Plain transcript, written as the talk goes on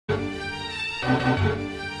Here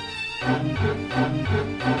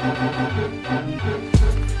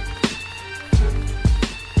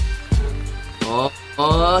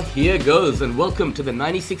goes, and welcome to the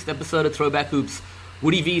 96th episode of Throwback Hoops.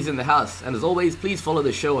 Woody V's in the house, and as always, please follow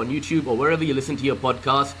the show on YouTube or wherever you listen to your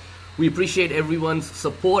podcast. We appreciate everyone's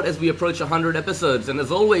support as we approach 100 episodes, and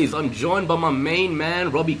as always, I'm joined by my main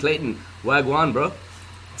man, Robbie Clayton. Wagwan, bro.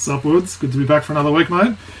 What's up, Woods? Good to be back for another week,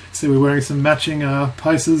 mate. See, we're wearing some matching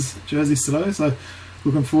Pacers jerseys today, so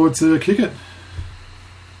looking forward to kick it.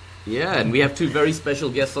 Yeah, and we have two very special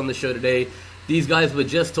guests on the show today. These guys were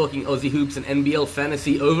just talking Aussie hoops and NBL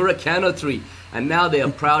fantasy over a can or three, and now they are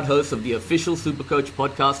proud hosts of the official Supercoach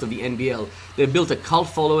podcast of the NBL. They've built a cult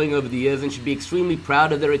following over the years and should be extremely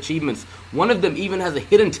proud of their achievements. One of them even has a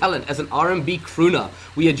hidden talent as an R&B crooner.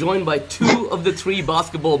 We are joined by two of the three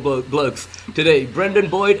basketball blokes today, Brendan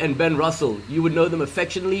Boyd and Ben Russell. You would know them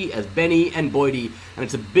affectionately as Benny and Boydie, and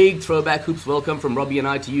it's a big Throwback Hoops welcome from Robbie and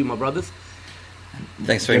I to you, my brothers.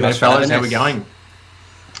 Thanks very much, fellas. How are we going?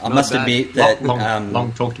 I must admit that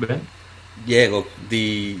long talked about. Yeah, look,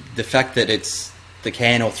 the fact that it's the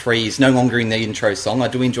can or three is no longer in the intro song. I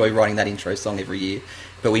do enjoy writing that intro song every year,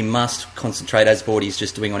 but we must concentrate, as Boydie's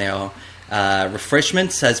just doing, on our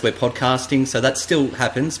refreshments as we're podcasting. So that still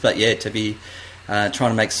happens, but yeah, to be trying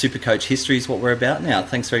to make Supercoach history is what we're about now.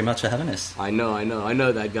 Thanks very much for having us. I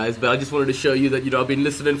know that, guys, but I just wanted to show you that I've been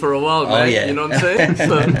listening for a while, man. Oh yeah, you know what I'm saying?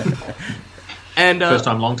 So, and first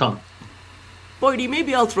time, long time. Boydie,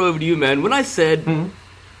 maybe I'll throw over to you, man. When I said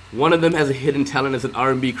one of them has a hidden talent as an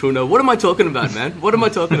R&B crooner, what am I talking about, man? What am I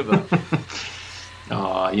talking about?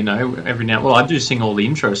 Every now... Well, I do sing all the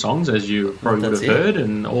intro songs, as you probably would have heard,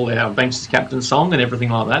 and all our Bench's Captain song and everything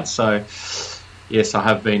like that. So, yes, I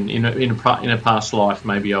have been... In a past life,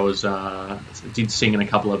 maybe I was... did sing in a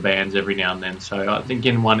couple of bands every now and then. So I think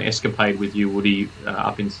in one escapade with you, Woody,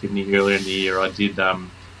 up in Sydney earlier in the year, I did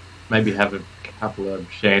maybe have a couple of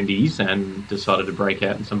shandies and decided to break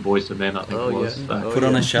out in some Boys to Men, I think it was. Yeah. So. Put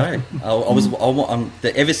on a show.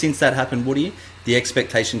 Ever since that happened, Woody, the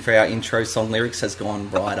expectation for our intro song lyrics has gone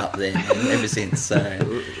right up there ever since. So,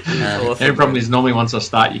 the only problem is normally once I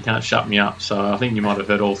start, you can't shut me up. So I think you might have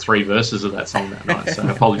heard all three verses of that song that night. So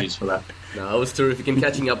apologies for that. No, it was terrific, and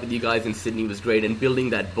catching up with you guys in Sydney was great, and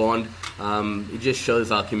building that bond. It just shows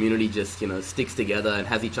our community just sticks together and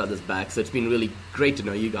has each other's back. So it's been really great to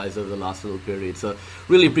know you guys over the last little period. So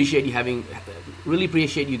really appreciate you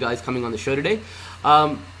guys coming on the show today.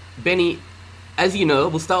 Benny, as you know,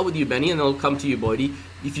 we'll start with you, Benny, and I'll come to you, Boydie.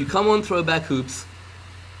 If you come on Throwback Hoops,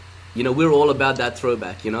 we're all about that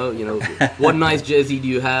throwback. What nice jersey do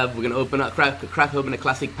you have? We're gonna crack open a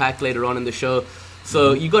classic pack later on in the show.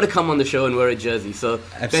 So you got to come on the show and wear a jersey. So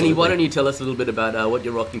Absolutely. Benny, why don't you tell us a little bit about what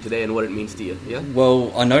you're rocking today and what it means to you? Yeah.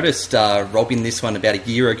 Well, I noticed robbing this one about a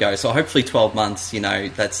year ago, so hopefully 12 months.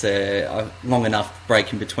 That's a long enough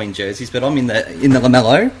break in between jerseys. But I'm in the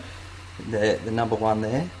LaMelo, the number one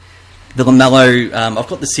there. The LaMelo, I've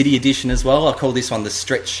got the City edition as well. I call this one the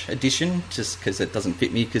Stretch edition, just because it doesn't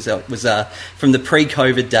fit me, because it was from the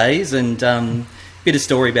pre-COVID days. And bit of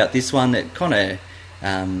story about this one. It kind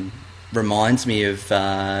of reminds me of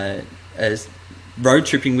road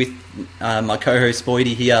tripping with my co-host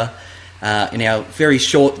Boydie here in our very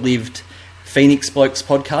short-lived Phoenix Blokes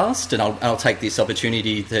podcast, and I'll take this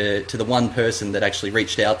opportunity to the one person that actually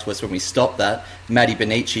reached out to us when we stopped that, Matty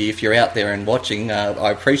Benici. If you're out there and watching,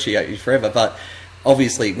 I appreciate you forever. But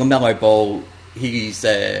obviously, LaMelo Ball, he's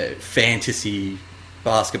a fantasy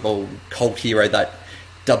basketball cult hero that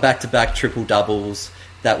back-to-back triple-doubles.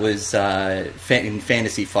 That was in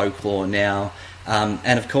fantasy folklore now.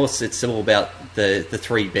 And of course, it's all about the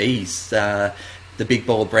three Bs, the big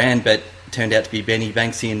ball brand, but turned out to be Benny,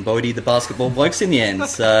 Banksy and Boydie, the basketball blokes in the end.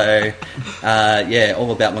 So,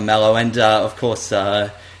 all about LaMelo. And, of course,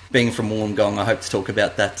 being from Wollongong, I hope to talk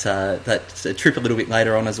about that trip a little bit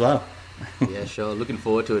later on as well. Yeah, sure. Looking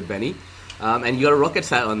forward to it, Benny. And you got a Rockets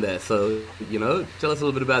hat on there, so, tell us a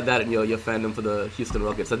little bit about that and your fandom for the Houston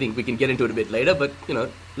Rockets. I think we can get into it a bit later, but,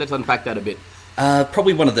 let's unpack that a bit.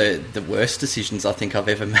 Probably one of the worst decisions I think I've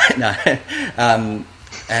ever made.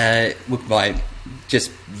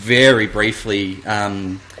 Just very briefly,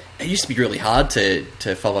 it used to be really hard to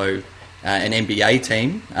follow an NBA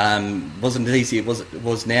team. Wasn't as easy as it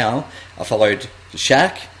was now. I followed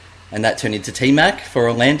Shaq, and that turned into T-Mac for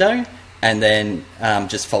Orlando. And then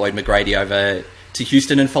just followed McGrady over to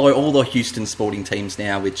Houston and follow all the Houston sporting teams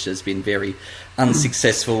now, which has been very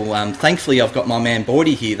unsuccessful. Thankfully, I've got my man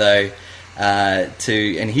Boydie here, though,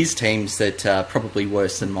 and his teams that are probably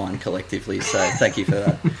worse than mine collectively. So thank you for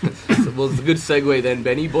that. Well, it's a good segue then,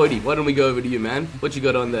 Benny. Boydie, why don't we go over to you, man? What you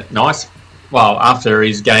got on there? Nice. well, after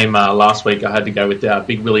his game last week, I had to go with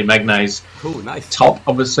Big Willie Magnay's Nice. top,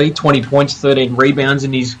 obviously, 20 points, 13 rebounds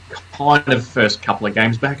in his kind of first couple of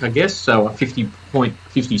games back, I guess. So a 50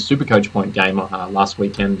 Supercoach point game last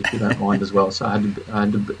weekend, if you don't mind as well. So I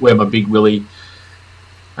had to wear my Big Willie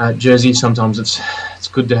jersey. Sometimes it's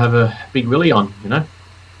good to have a Big Willie on, you know.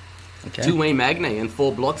 Okay. Two-way Magnay and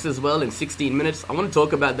 4 blocks as well in 16 minutes. I want to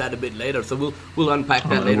talk about that a bit later, so we'll unpack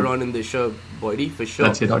that later on in the show, Boydie, for sure.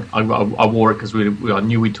 That's it. I wore it because I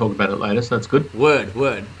knew we'd talk about it later, so that's good.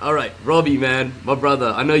 Word. All right, Robbie, man, my brother.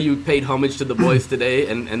 I know you paid homage to the boys today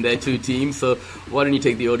and their 2 teams, so why don't you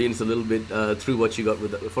take the audience a little bit through what you got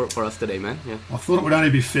for us today, man? Yeah. I thought it would only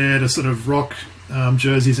be fair to sort of rock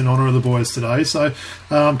jerseys in honour of the boys today. So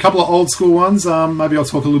a couple of old school ones. Maybe I'll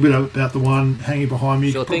talk a little bit about the one hanging behind me.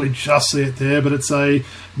 You can probably just see it there, but it's a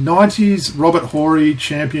 90s Robert Horry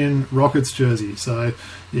champion Rockets jersey. So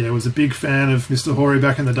yeah, I was a big fan of Mr. Horry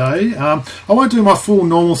back in the day. I won't do my full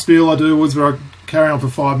normal spiel I do was where I carry on for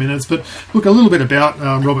 5 minutes, but look, a little bit about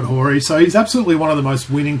Robert Horry. So he's absolutely one of the most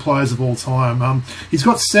winning players of all time. He's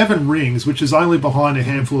got 7 rings, which is only behind a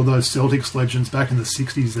handful of those Celtics legends back in the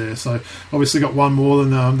 60s there. So obviously got one more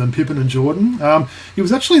than Pippen and Jordan. He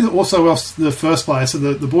was actually also the first player, so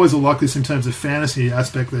the boys will like this in terms of fantasy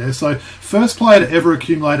aspect there. So first player to ever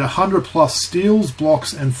accumulate 100 plus steals,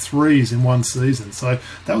 blocks and threes in one season. So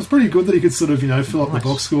that was pretty good that he could sort of, fill up the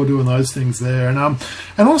box score doing those things there. And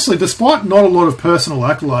honestly, despite not a lot of personal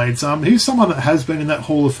accolades, he's someone that has been in that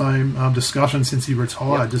Hall of Fame discussion since he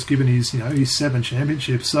retired, just given his 7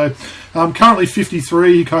 championships. So currently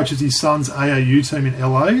 53, he coaches his son's AAU team in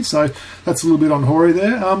LA. So that's a little bit on Horry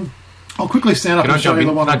there. I'll quickly stand up and show you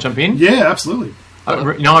the one. Can I jump in? Yeah, absolutely. I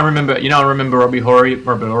remember Robert Horry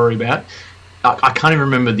about. I can't even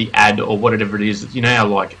remember the ad or whatever it is. You know how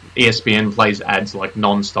like ESPN plays ads like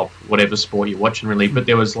non-stop, whatever sport you're watching really. But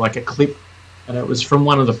there was like a clip, and it was from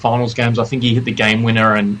one of the finals games. I think he hit the game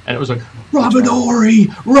winner, and it was like Robert Horry.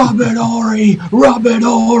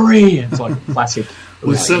 It's like classic.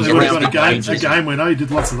 Well, certainly would have got a game winner. He did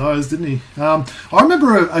lots of those, didn't he? I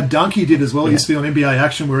remember a dunk he did as well. He used to be on NBA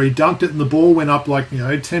Action where he dunked it and the ball went up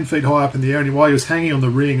 10 feet high up in the air, and while he was hanging on the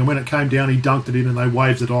ring, and when it came down, he dunked it in and they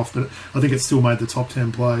waved it off. But I think it still made the top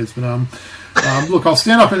 10 plays. But look, I'll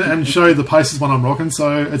stand up and show you the Pacers one I'm rocking.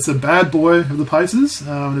 So it's a bad boy of the Pacers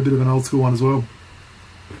and a bit of an old school one as well.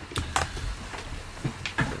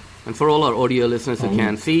 And for all our audio listeners who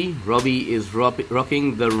can't see, Robbie is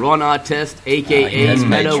rocking the Ron Artest, a.k.a.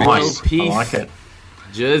 Meta World Peace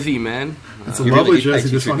jersey, man. It's a lovely jersey,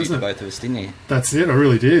 this one, isn't it? Both of us, didn't you? That's it, I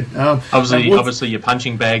really did. Obviously your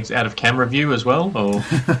punching bag's out of camera view as well? Or?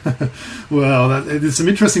 Well, there's some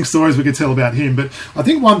interesting stories we could tell about him, but I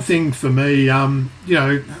think one thing for me,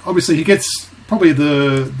 obviously he gets... Probably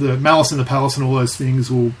the Malice in the Palace and all those things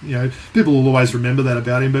will, people will always remember that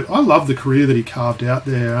about him. But I love the career that he carved out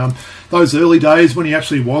there. Those early days when he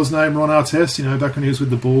actually was named Ron Artest, back when he was with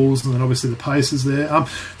the Bulls and then obviously the Pacers there.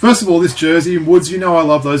 First of all, this jersey, Woods, I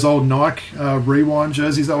love those old Nike Rewind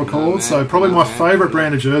jerseys they were called. So probably my favourite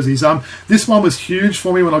brand of jerseys. This one was huge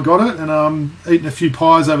for me when I got it, and eaten a few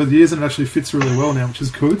pies over the years, and it actually fits really well now, which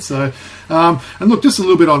is good. So, and look, just a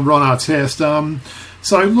little bit on Ron Artest.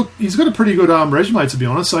 So, look, he's got a pretty good resume, to be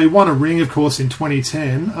honest. So, he won a ring, of course, in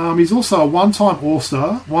 2010. He's also a one-time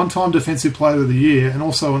All-Star, one-time Defensive Player of the Year, and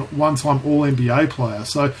also a one-time All-NBA player.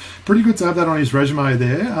 So, pretty good to have that on his resume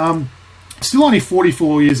there. Still only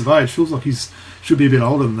 44 years of age. Feels like should be a bit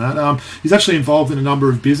older than that. He's actually involved in a number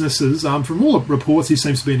of businesses. From all the reports, he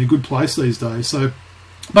seems to be in a good place these days. So,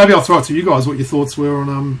 maybe I'll throw it to you guys what your thoughts were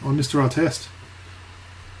on Mr. Artest.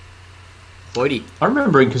 Boydie. I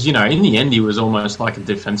remember him because in the end he was almost like a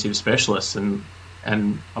defensive specialist, but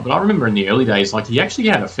I remember in the early days he actually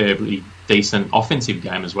had a fairly decent offensive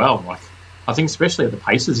game as well. I think especially at the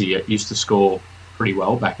Pacers he used to score pretty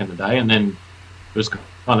well back in the day, and then it was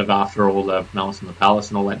kind of after all the Malice in the Palace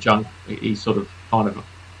and all that junk, he sort of kind of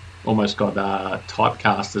almost got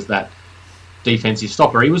typecast as that defensive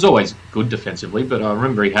stopper. He was always good defensively, but I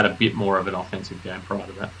remember he had a bit more of an offensive game prior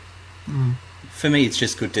to that. For me, it's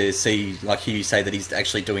just good to see, hear you say that he's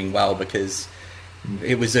actually doing well, because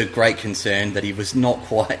it was a great concern that he was not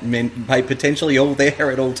quite potentially all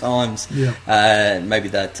there at all times. Yeah. Maybe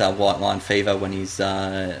that white line fever when he's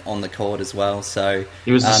on the court as well. So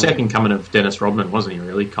he was the second coming of Dennis Rodman, wasn't he?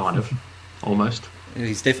 Really, kind of, almost.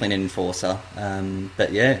 He's definitely an enforcer.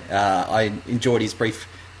 But yeah, I enjoyed his brief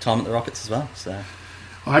time at the Rockets as well. So.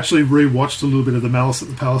 I actually rewatched a little bit of the Malice at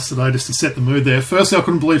the Palace today just to set the mood there. Firstly, I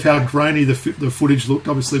couldn't believe how grainy the footage looked.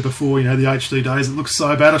 Obviously, before the HD days, it looked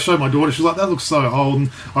so bad. I showed my daughter; she's like, "That looks so old."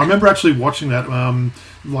 And I remember actually watching that,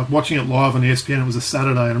 watching it live on ESPN. It was a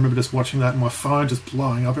Saturday, and I remember just watching that, and my phone just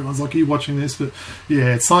blowing up. Everyone's like, "Are you watching this?" But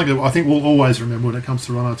yeah, it's something that I think we'll always remember when it comes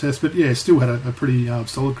to Ron Artest. But yeah, still had a pretty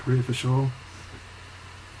solid career for sure.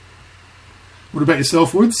 What about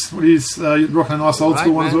yourself, Woods? What is you're rocking a nice old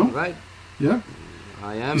school one as well? Right. Yeah.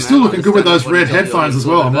 I am. You're still looking good with those red headphones as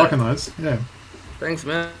well. I'm liking those. Yeah. Thanks,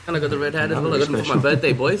 man. I got the red hat as well. I got them for my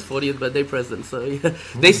birthday, boys. 40th birthday present. So yeah,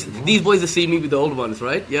 these boys have seen me with the old ones,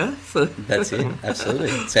 right? Yeah. So that's it. Absolutely.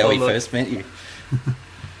 That's how we first met you.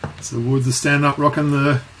 So Woods is standing up, rocking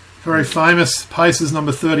the very famous Pacers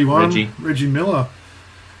number 31, Reggie Miller.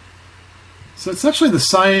 So it's actually the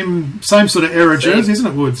same sort of era jersey, isn't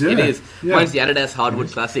it, Woods? Yeah. It is. Yeah. Mine's the Adidas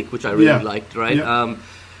Hardwood Classic, which I really liked, right? Yeah.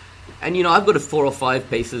 And, I've got a 4 or 5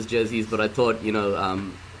 Pacers jerseys, but I thought,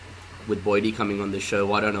 with Boydie coming on the show,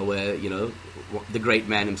 why don't I wear, the great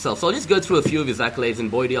man himself? So I'll just go through a few of his accolades,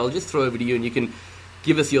 and Boydie, I'll just throw over to you, and you can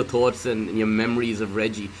give us your thoughts and your memories of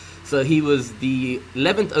Reggie. So he was the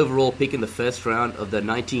 11th overall pick in the first round of the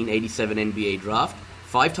 1987 NBA draft,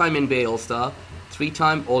 5-time NBA All-Star,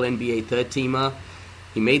 3-time All-NBA third-teamer.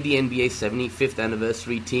 He made the NBA 75th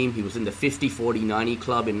anniversary team. He was in the 50-40-90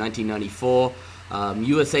 club in 1994.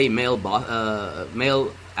 USA Male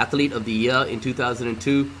Athlete of the Year in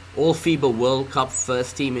 2002, All-FIBA World Cup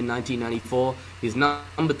first team in 1994. His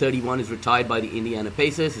number 31 is retired by the Indiana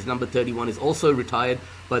Pacers. His number 31 is also retired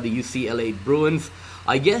by the UCLA Bruins.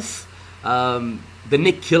 I guess the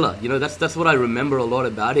Nick Killer, that's what I remember a lot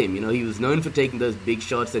about him. He was known for taking those big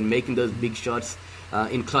shots and making those big shots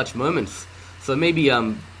in clutch moments. So maybe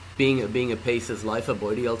being a Pacers lifer,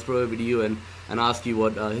 Boydie, I'll throw over to you and ask you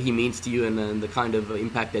what he means to you and the kind of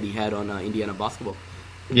impact that he had on Indiana basketball.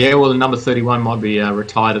 Yeah, well, the number 31 might be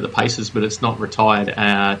retired at the Pacers, but it's not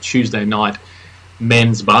retired Tuesday night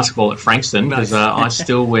men's basketball at Frankston, because I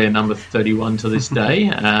still wear number 31 to this day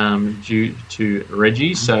due to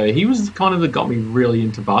Reggie. So he was kind of that got me really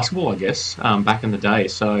into basketball, I guess, back in the day.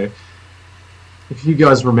 So if you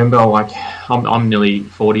guys remember, I'm nearly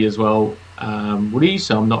 40 as well, Woody,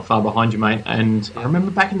 so I'm not far behind you, mate. And I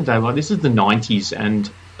remember back in the day, this is the 90s, and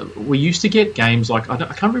we used to get games I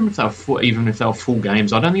can't remember if they were full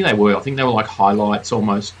games. I don't think they were. I think they were like highlights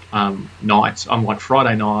almost, nights, on like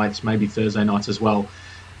Friday nights, maybe Thursday nights as well,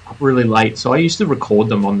 up really late. So I used to record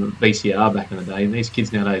them on the VCR back in the day, and these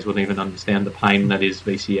kids nowadays wouldn't even understand the pain that is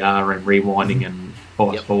VCR and rewinding and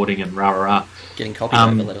fast-forwarding and rah-rah. Getting copies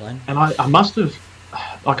over, let alone. And I must have,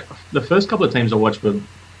 the first couple of teams I watched were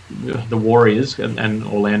the Warriors and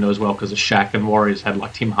Orlando as well, because the Shaq and Warriors had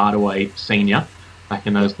like Tim Hardaway Sr. back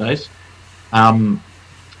in those days. And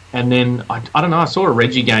then I don't know, I saw a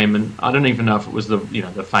Reggie game, and I don't even know if it was the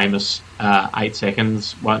famous 8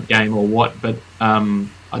 seconds game or what, but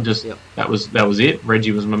that was it.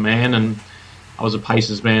 Reggie was my man, and I was a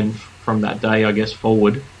Pacers man from that day, I guess,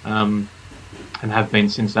 forward, and have been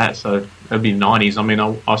since that. So it'd be the 90s. I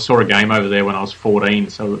mean, I saw a game over there when I was 14,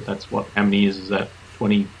 so that's how many years is that?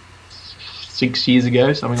 26 years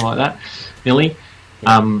ago, something like that, nearly.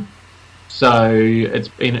 So it's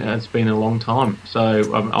been a long time.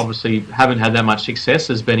 So obviously haven't had that much success,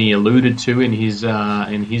 as Benny alluded to in his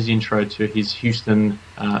intro to his Houston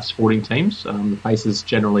sporting teams. The Pacers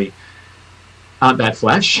generally aren't that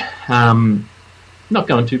flash. Not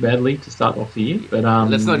going too badly to start off the year, but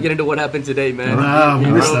let's not get into what happened today, man.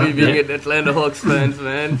 We being an Atlanta Hawks fans,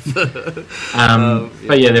 man.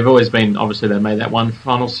 But yeah, they've always been, obviously they made that one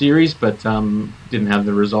final series, but didn't have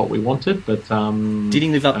the result we wanted. But did he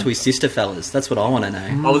live up to his sister, fellas? That's what I want to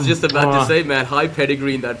know. I was just about to say, man, high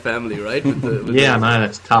pedigree in that family, right? I know,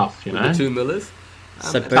 that's tough, the two Millers.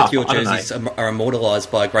 So both your jerseys are immortalised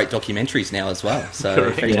by great documentaries now as well. So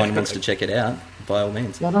correct, if anyone wants to check it out, by all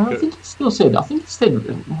means. Yeah, I think it still said. I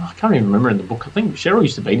can't even remember in the book. I think Cheryl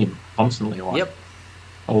used to beat him constantly, the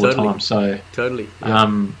time. So totally.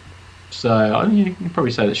 So you can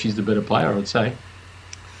probably say that she's the better player, I would say.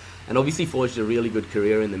 And obviously forged a really good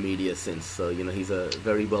career in the media since. So, he's a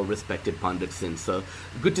very well-respected pundit since. So,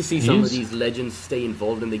 good to see some of these legends stay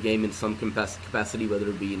involved in the game in some capacity, whether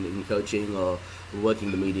it be in coaching or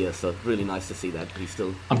working the media. So, really nice to see that he's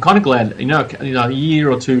still... I'm kind of glad, a year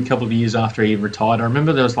or two, couple of years after he retired, I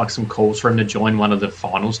remember there was like some calls for him to join one of the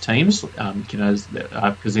finals teams,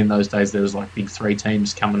 because in those days there was like big 3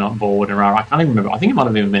 teams coming on board. And I can't even remember. I think it might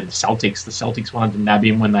have even been the Celtics. The Celtics wanted to nab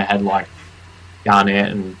him when they had like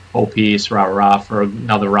Garnett and Paul Pierce, for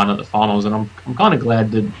another run at the finals, and I'm kind of glad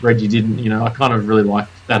that Reggie didn't. I kind of really liked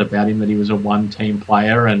that about him, that he was a one-team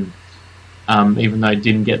player, and even though he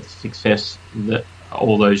didn't get the success that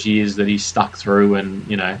all those years that he stuck through. And,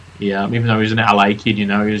 you know, even though he was an LA kid, you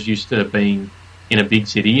know, he was used to being in a big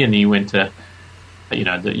city, and he went to, you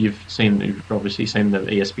know, that you've obviously seen the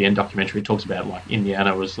ESPN documentary. It talks about, like,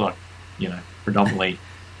 Indiana was like, you know, predominantly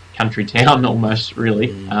country town almost,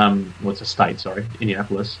 really. Well, it's a state, sorry.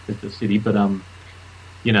 Indianapolis is the city, but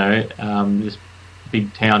you know, this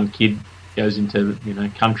big town kid goes into, you know,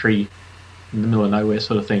 country in the middle of nowhere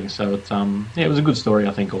sort of thing. So it's it was a good story,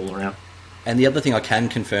 I think, all around. And the other thing I can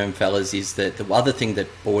confirm, fellas, is that the other thing that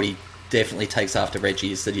Boydie definitely takes after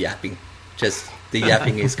Reggie is the yapping. Just the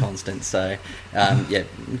yapping is constant. So yeah,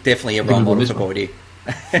 definitely a role model for Boydie.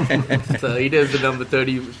 So he does the number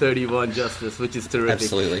 31 justice, which is terrific.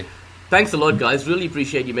 Absolutely. Thanks a lot, guys. Really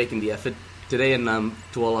appreciate you making the effort today. And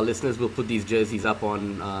to all our listeners, we'll put these jerseys up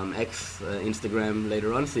on X, Instagram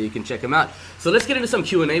later on, so you can check them out. So let's get into some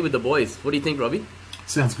Q&A with the boys. What do you think, Robbie?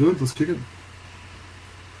 Sounds good. Let's kick it.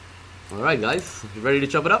 All right, guys. You ready to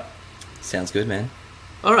chop it up? Sounds good, man.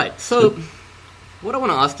 All right. So what I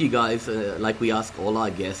want to ask you guys, like we ask all our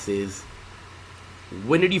guests, is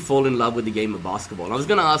when did you fall in love with the game of basketball? And I was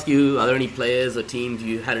going to ask you, are there any players or teams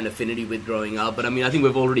you had an affinity with growing up? But I mean, I think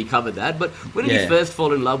we've already covered that. But when did you first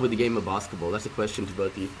fall in love with the game of basketball? That's a question to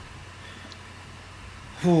both of you.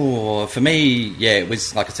 Oh, for me, yeah, it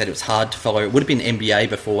was, like I said, it was hard to follow. It would have been NBA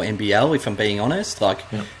before NBL, if I'm being honest. Like,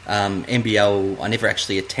 NBL, I never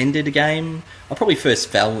actually attended a game. I probably first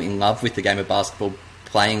fell in love with the game of basketball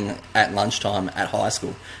playing at lunchtime at high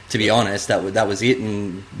school. To be honest, that was it.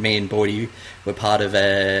 And me and Boydie were part of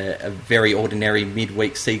a very ordinary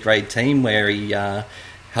midweek C-grade team where he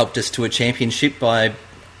helped us to a championship by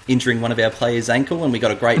injuring one of our players' ankle, and we got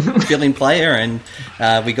a great fill-in player, and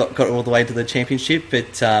we got all the way to the championship.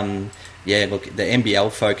 But yeah, look, the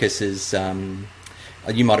NBL focus is,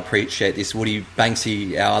 you might appreciate this, Woody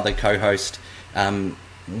Banksy, our other co-host,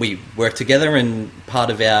 we work together, and part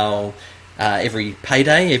of our every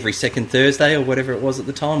payday, every second Thursday or whatever it was at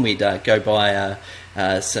the time, we'd go buy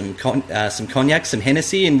some cognac, some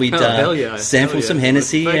Hennessy, and we'd sample some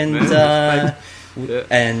Hennessy and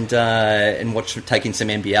watch, take in some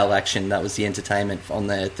NBL action. That was the entertainment on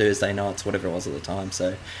the Thursday nights, whatever it was at the time.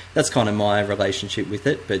 So that's kind of my relationship with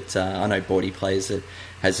it. But I know Boydie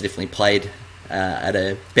has definitely played at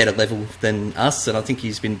a better level than us, and I think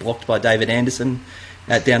he's been blocked by David Anderson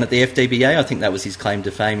down at the FDBA. I think that was his claim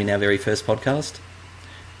to fame in our very first podcast.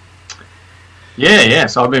 Yeah.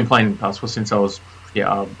 So I've been playing basketball since I was,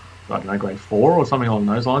 I don't know, grade 4 or something along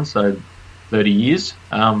those lines. So 30 years,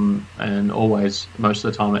 and always, most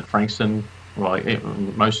of the time at Frankston, well,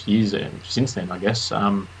 most years since then, I guess.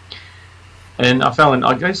 And I fell in,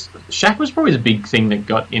 I guess, Shaq was probably the big thing that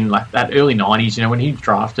got in, like, that early 90s, you know, when he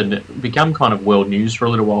drafted, it became kind of world news for a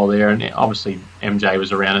little while there, and obviously MJ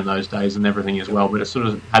was around in those days and everything as well, but it sort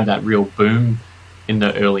of had that real boom in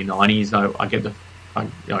the early 90s,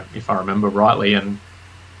 if I remember rightly, and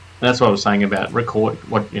that's what I was saying about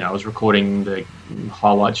I was recording the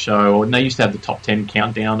highlight show, and they used to have the top 10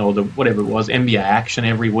 countdown or the whatever it was, NBA action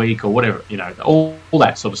every week or whatever, you know, all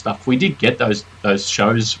that sort of stuff. We did get those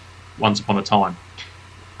shows once upon a time,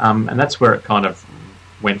 and that's where it kind of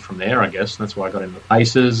went from there, I guess. And that's why I got into the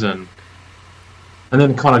Pacers, and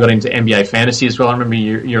then kind of got into NBA fantasy as well. I remember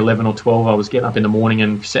year 11 or 12, I was getting up in the morning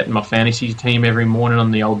and setting my fantasy team every morning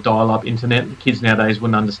on the old dial-up internet. The kids nowadays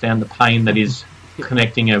wouldn't understand the pain that is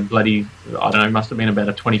connecting a bloody, I don't know, must have been about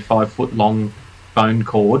a 25-foot long phone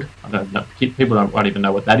cord. I don't know. People won't even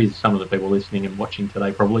know what that is. Some of the people listening and watching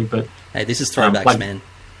today probably, but hey, this is Throwbacks, man.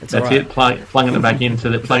 That's right. It. Plugging it back into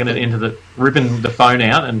ripping the phone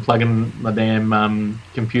out and plugging my damn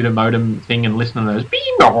computer modem thing and listening to those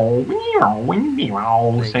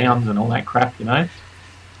sounds and all that crap, you know,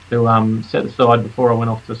 to set aside before I went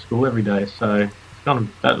off to school every day. So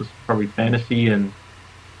that was probably fantasy. And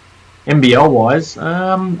NBL wise,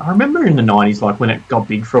 I remember in the 90s, like when it got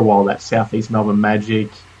big for a while, that Southeast Melbourne Magic,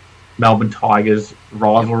 Melbourne Tigers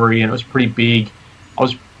rivalry, and it was pretty big.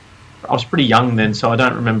 I was pretty young then, so I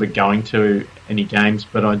don't remember going to any games,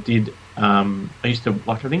 but I did. I used to,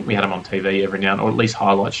 like, I think we had them on TV every now and then, or at least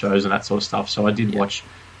highlight shows and that sort of stuff. So I did watch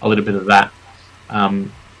a little bit of that.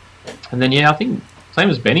 And then I think same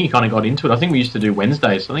as Benny kind of got into it. I think we used to do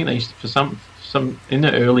Wednesdays. I think they used to, for some in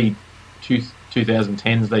the early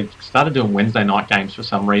 2010s, they started doing Wednesday night games for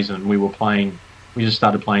some reason. We just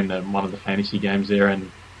started playing one of the fantasy games there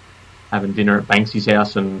and having dinner at Banksy's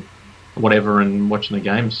house and whatever and watching the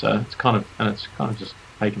games. So it's kind of just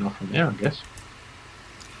taken off from there, I guess.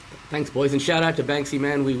 Thanks, boys, and shout out to Banksy,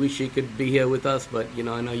 man. We wish he could be here with us, but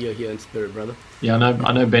I know you're here in spirit, brother. Yeah,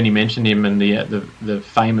 I know. Benny mentioned him and the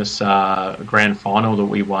famous grand final that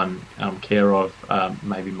we won care of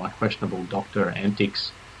maybe my questionable doctor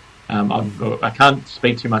antics. I can't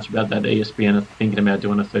speak too much about that. ESPN are thinking about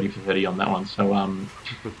doing a 30 for 30 on that one, so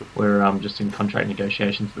we're just in contract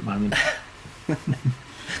negotiations at the moment.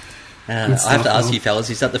 I have to ask you, fellas,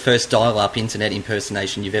 is that the first dial-up internet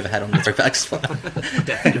impersonation you've ever had on the Throwback?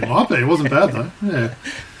 It might be. It wasn't bad though. Yeah.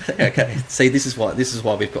 Okay. See, this is why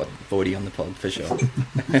we've got Boydie on the pod for sure.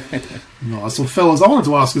 Nice. Well, fellas, I wanted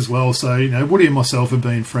to ask as well. So, Woody and myself have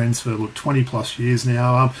been friends for 20 plus years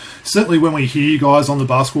now. Certainly, when we hear you guys on the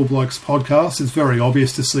Basketball Blokes podcast, it's very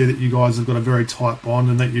obvious to see that you guys have got a very tight bond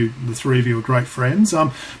and that the three of you are great friends.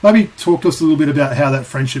 Maybe talk to us a little bit about how that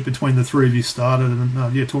friendship between the three of you started, and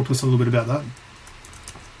talk to us a little bit about that.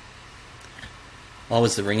 I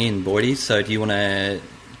was the ring-in, Boydie. So, do you want to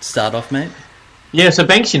start off, mate? Yeah, so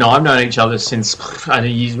Banksy and I have known each other since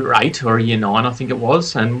year 8 or year 9, I think it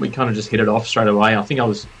was, and we kind of just hit it off straight away. I think I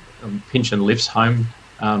was pinching lifts home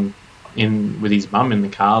with his mum in the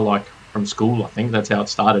car, from school. I think that's how it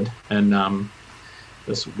started, and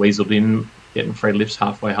just weaseled in, getting free lifts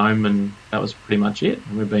halfway home, and that was pretty much it.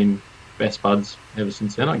 And we've been best buds ever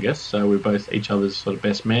since then, I guess. So we're both each other's sort of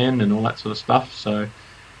best man and all that sort of stuff. So,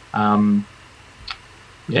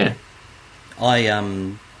 yeah.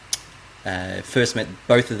 I first met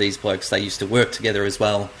both of these blokes. They used to work together as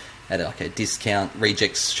well at a discount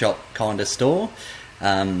rejects shop kind of store.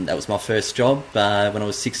 That was my first job when I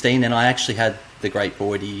was 16, and I actually had the great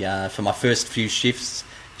Boydie for my first few shifts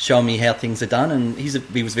showing me how things are done, and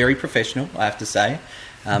he was very professional, I have to say.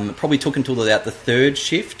 It probably took until about the third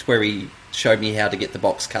shift where he showed me how to get the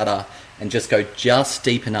box cutter and just go just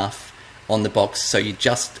deep enough on the box so you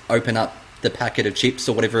just open up the packet of chips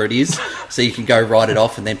or whatever it is, so you can go write it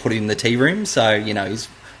off and then put it in the tea room. So he's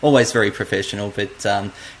always very professional. But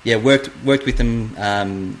worked with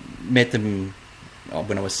them, met them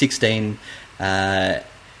when I was 16. Went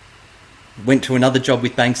to another job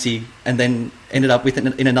with Banksy, and then ended up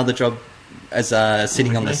in another job as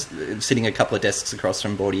sitting a couple of desks across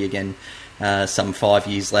from Boydie again, some 5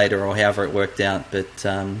 years later or however it worked out. But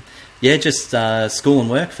just school and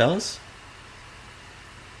work, fellas.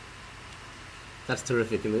 That's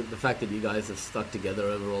terrific, and the fact that you guys have stuck together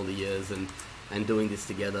over all the years and doing this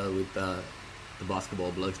together with the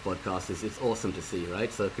Basketball Blokes podcast it's awesome to see,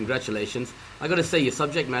 right? So congratulations. I got to say, your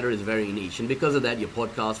subject matter is very niche, and because of that, your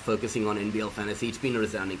podcast focusing on NBL fantasy, it's been a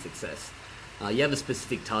resounding success. You have a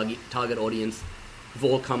specific target audience who've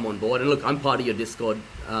all come on board, and look, I'm part of your Discord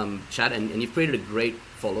chat, and you've created a great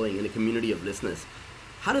following and a community of listeners.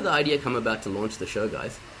 How did the idea come about to launch the show,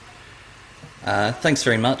 guys? Thanks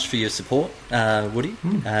very much for your support, Woody.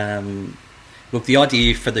 Look, the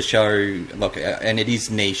idea for the show, and it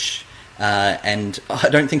is niche, and I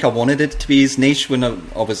don't think I wanted it to be as niche when I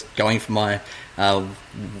was going for my,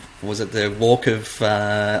 was it the Walk of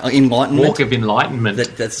Enlightenment? Walk of Enlightenment.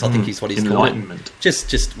 That's I think is what he's called it.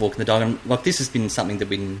 Just walking the dog. And, this has been something that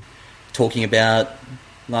we've been talking about.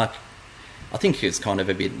 I think it's kind of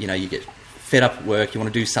a bit, you get fed up at work, you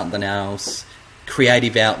want to do something else,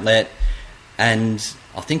 creative outlet. And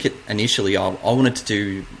I think initially I wanted to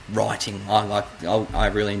do writing. I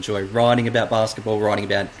really enjoy writing about basketball, writing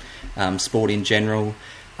about sport in general.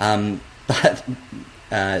 So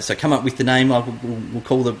come up with the name. We'll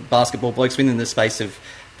call the Basketball Blokes. Within the space of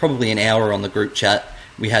probably an hour on the group chat,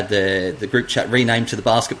 we had the group chat renamed to the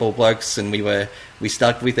Basketball Blokes, and we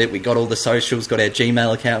stuck with it. We got all the socials, got our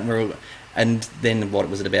Gmail account, and then what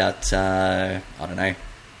was it about? I don't know.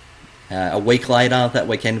 A week later, that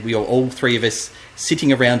weekend, we were all three of us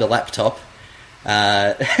sitting around a laptop,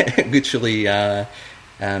 literally,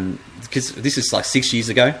 because this is 6 years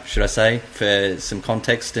ago, should I say, for some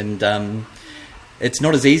context, and it's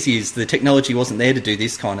not as easy as the technology wasn't there to do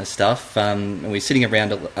this kind of stuff, and we're sitting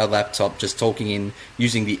around a laptop just talking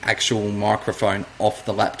using the actual microphone off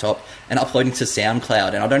the laptop and uploading to SoundCloud,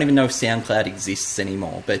 and I don't even know if SoundCloud exists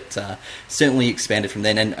anymore, but certainly expanded from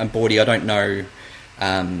then, and Boydie, I don't know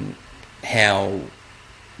how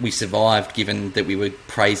we survived, given that we were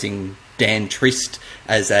praising Dan Trist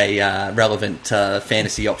as a relevant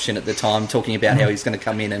fantasy option at the time, talking about how he's going to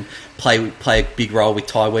come in and play a big role with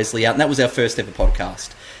Ty Wesley out, and that was our first ever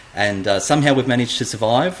podcast. And somehow we've managed to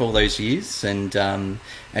survive all those years, and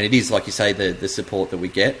it is, like you say, the support that we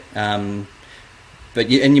get.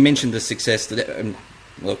 But you mentioned the success that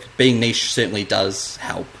look, being niche certainly does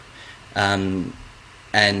help,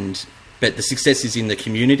 but the success is in the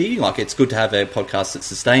community. It's good to have a podcast that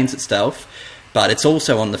sustains itself, but it's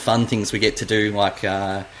also on the fun things we get to do,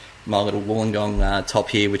 my little Wollongong top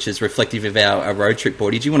here, which is reflective of our road trip.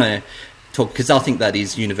 Boydie, do you want to talk, because I think that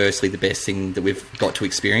is universally the best thing that we've got to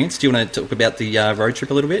experience. Do you want to talk about the road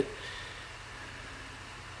trip a little bit?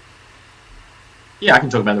 Yeah, I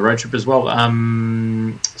can talk about the road trip as well.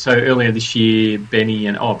 So earlier this year, Benny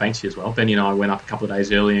and Banksy as well. Benny and I went up a couple of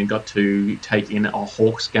days early and got to take in a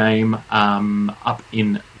Hawks game up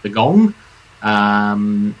in the Gong,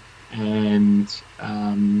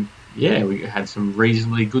 we had some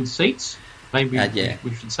reasonably good seats, maybe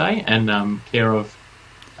we should say, and care of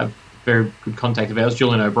a very good contact of ours,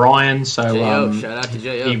 Julian O'Brien. So shout out to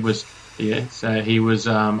J.O. He was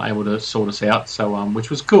able to sort us out, so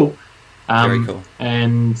which was cool. Very cool.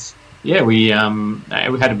 And we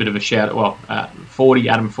had a bit of a shout. Well,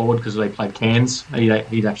 Adam Ford, because they played Cairns.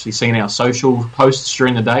 He'd actually seen our social posts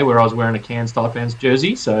during the day where I was wearing a Cairns Taipans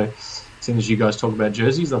jersey. So as soon as you guys talk about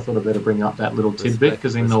jerseys, I thought I'd better bring up that little tidbit,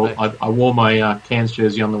 because I wore my Cairns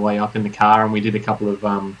jersey on the way up in the car, and we did a couple of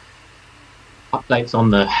updates on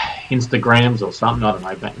the Instagrams or something. I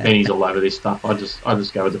don't know. Benny's all over this stuff. I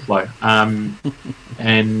just go with the flow.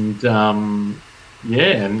 And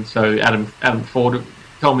so Adam Ford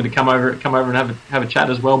told me to come over and have a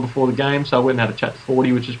chat as well before the game. So I went and had a chat to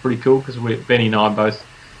 40, which is pretty cool, because Benny and I both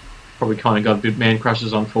probably kind of got a bit man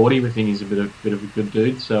crushes on 40. We think he's a bit of a good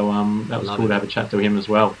dude. So that was cool to have a chat to him as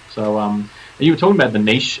well. So you were talking about the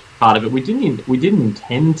niche part of it. We didn't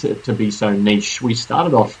intend to be so niche. We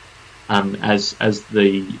started off as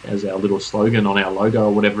our little slogan on our logo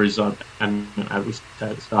or whatever is, and we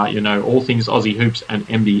start, all things Aussie hoops and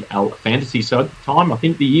NBL fantasy. So at the time, I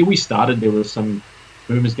think the year we started, there was some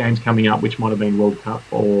Boomers games coming up, which might have been World Cup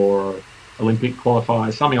or Olympic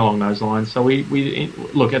qualifiers, something along those lines. So we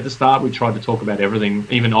look, at the start, we tried to talk about everything,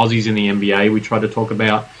 even Aussies in the NBA. We tried to talk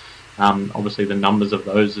about, obviously the numbers of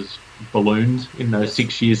those has ballooned in those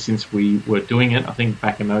 6 years since we were doing it. I think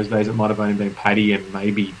back in those days, it might have only been Paddy and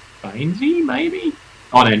maybe Bainesy, maybe?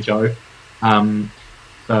 And Joe.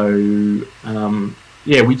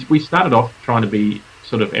 We started off trying to be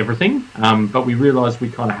sort of everything, but we realised we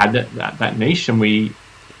kind of had that niche, and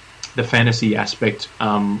the fantasy aspect,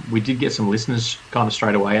 we did get some listeners kind of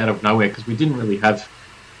straight away out of nowhere, because we didn't really have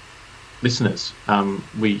listeners.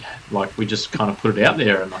 We just kind of put it out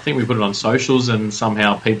there, and I think we put it on socials, and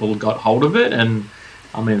somehow people got hold of it, and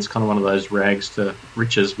I mean, it's kind of one of those rags to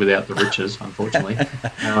riches without the riches, unfortunately.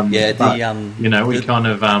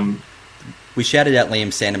 We shouted out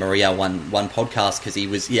Liam Santamaria one podcast, because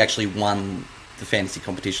he actually won the fantasy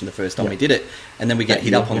competition the first time we did it, and then we get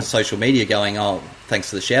hit up on social media going, "Oh, thanks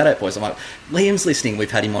for the shout out, boys." I'm like, Liam's listening.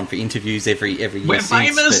 We've had him on for interviews every year. We're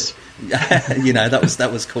famous. But, that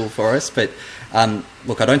was cool for us. But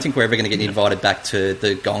look, I don't think we're ever going to get invited back to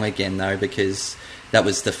the Gong again, though, because that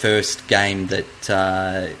was the first game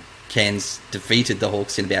that Cairns defeated the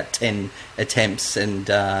Hawks in about 10 attempts, and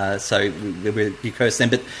so we cursed them.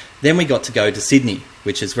 But then we got to go to Sydney,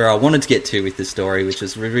 which is where I wanted to get to with the story, which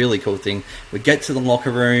is a really cool thing. We get to the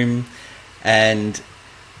locker room, and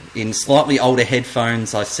in slightly older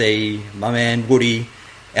headphones, I see my man Woody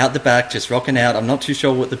out the back, just rocking out. I'm not too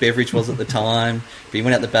sure what the beverage was at the time, but he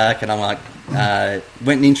went out the back, and I'm like,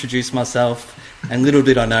 went and introduced myself, and little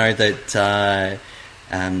did I know that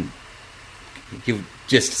he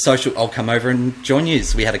just social. I'll come over and join you.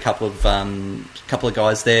 So we had a couple of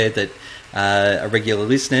guys there that are regular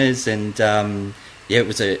listeners, and it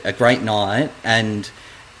was a great night. And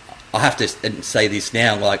I have to say this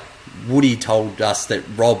now, like, Woody told us that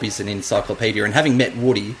Rob is an encyclopedia, and having met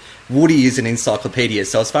Woody is an encyclopedia.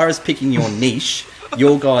 So as far as picking your niche,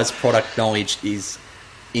 your guys' product knowledge is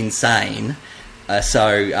insane.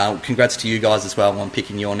 So congrats to you guys as well on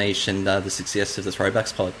picking your niche and the success of the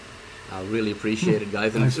Throwbacks pod. I really appreciate it,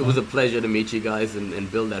 guys, and it was a pleasure to meet you guys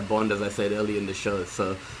and build that bond, as I said earlier in the show.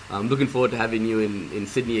 So I'm looking forward to having you in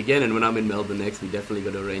Sydney again, and when I'm in Melbourne next, we definitely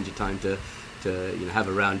got to arrange a time to have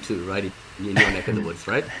a round two, right, in your neck of the woods,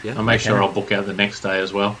 right? Yeah. I'll make sure I'll book out the next day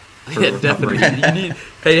as well. Yeah, definitely.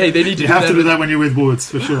 They need to. You have to do that when you're with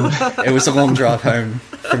Woods, for sure. It was a long drive home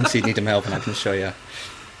from Sydney to Melbourne, I can show you.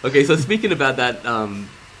 Okay, so speaking about that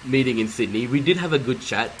meeting in Sydney, we did have a good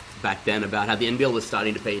chat back then about how the NBL was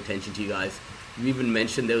starting to pay attention to you guys. You even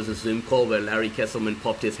mentioned there was a Zoom call where Larry Kesselman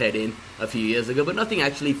popped his head in a few years ago, but nothing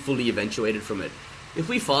actually fully eventuated from it. If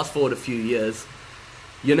we fast forward a few years,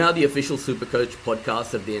 you're now the official Supercoach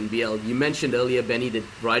podcast of the NBL. You mentioned earlier, Benny, that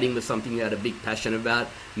writing was something you had a big passion about.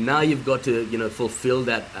 Now you've got to, fulfill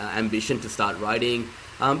that ambition to start writing.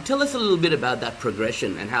 Tell us a little bit about that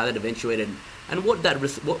progression and how that eventuated, and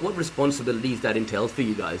what responsibilities that entails for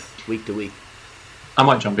you guys week to week. I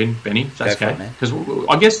might jump in, Benny, if that's okay. Because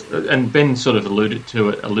I guess, and Ben sort of alluded to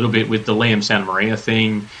it a little bit with the Liam Santa Maria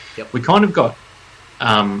thing. Yep. We kind of got,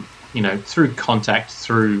 through contact,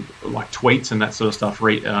 through like tweets and that sort of stuff,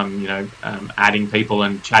 adding people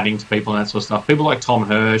and chatting to people and that sort of stuff. People like Tom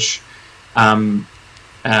Hirsch,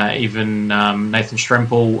 even Nathan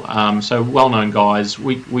Strempel, so well-known guys.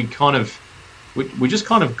 We just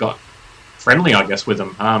kind of got friendly, I guess, with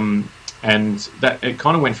them. And that it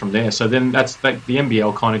kind of went from there. So then the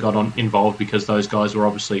NBL kind of got involved because those guys were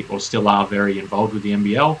obviously, or still are, very involved with the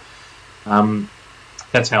NBL.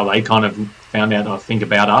 That's how they kind of found out, I think,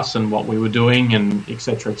 about us and what we were doing, and et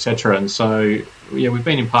cetera, et cetera. And so, yeah, we've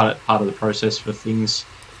been in part of the process for things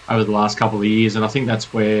over the last couple of years, and I think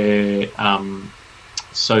that's where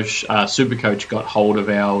Supercoach got hold of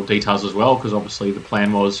our details as well, because obviously the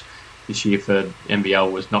plan was this year for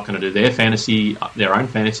NBL was not going to do their own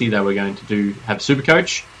fantasy. They were going to have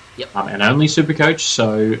Supercoach, and only Supercoach.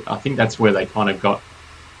 So I think that's where they kind of got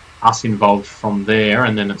us involved from there,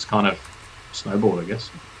 and then it's kind of snowballed, I guess.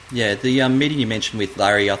 Yeah, the meeting you mentioned with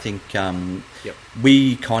Larry, I think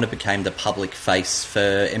we kind of became the public face for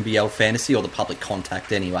NBL fantasy, or the public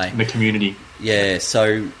contact anyway. In the community. Yeah,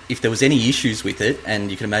 so if there was any issues with it,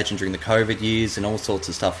 and you can imagine during the COVID years and all sorts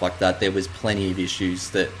of stuff like that, there was plenty of issues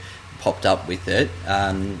that popped up with it,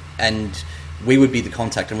 and we would be the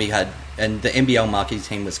contact, and the NBL marketing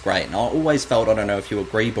team was great. And I always felt, I don't know if you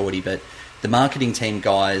agree, Boydie, but the marketing team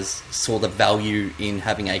guys saw the value in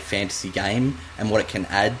having a fantasy game and what it can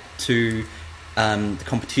add to the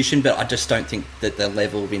competition, but I just don't think that the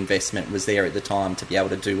level of investment was there at the time to be able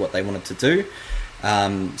to do what they wanted to do.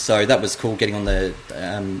 So that was cool, getting on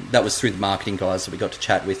that was through the marketing guys that we got to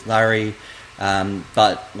chat with Larry.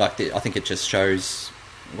 But I think it just shows,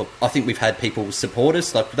 I think we've had people support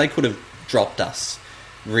us. Like, they could have dropped us,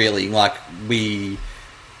 really. Like,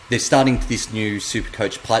 they're starting this new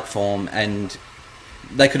Supercoach platform, and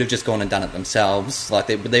they could have just gone and done it themselves. Like,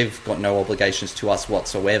 they've got no obligations to us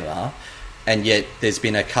whatsoever, and yet there's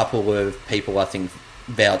been a couple of people, I think,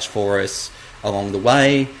 vouch for us along the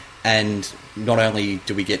way. And not only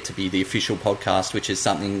do we get to be the official podcast, which is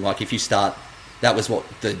something like, if you start, that was what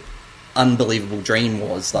the unbelievable dream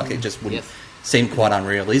was. Like, it just wouldn't seem quite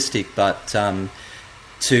unrealistic, but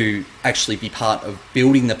to actually be part of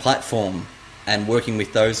building the platform and working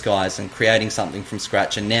with those guys and creating something from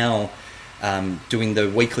scratch, and now doing the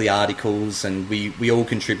weekly articles, and we all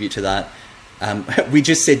contribute to that. We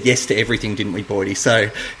just said yes to everything, didn't we, Boydie?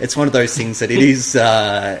 So it's one of those things that it is,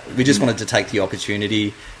 we just wanted to take the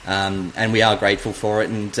opportunity, and we are grateful for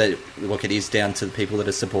it. And look, it is down to the people that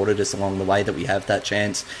have supported us along the way that we have that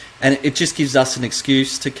chance. And it just gives us an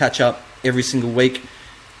excuse to catch up every single week.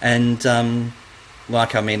 And talk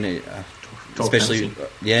especially,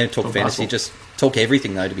 fantasy. Talk fantasy, basketball. just talk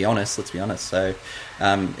everything, though, to be honest, let's be honest. So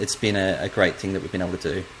it's been a great thing that we've been able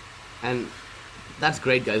to do. And that's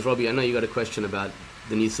great, guys. Robbie, I know you got a question about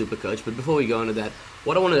the new Supercoach, but before we go into that,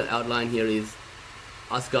 what I want to outline here is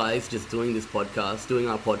us guys just doing our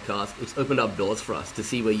podcast. It's opened up doors for us to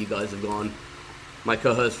see where you guys have gone. My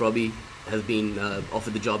co-host Robbie has been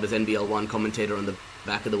offered the job as NBL 1 commentator on the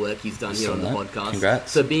back of the work he's done here on the podcast.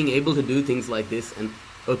 Congrats. So being able to do things like this and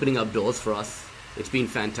opening up doors for us, it's been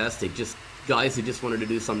fantastic. Just guys who just wanted to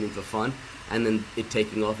do something for fun, and then it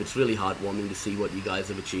taking off. It's really heartwarming to see what you guys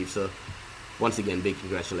have achieved. So once again, big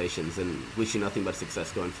congratulations, and wish you nothing but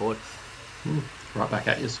success going forward. Right back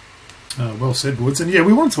at you. Well said, Woods. And yeah,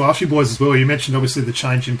 we wanted to ask you boys as well. You mentioned obviously the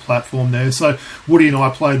change in platform there. So Woody and I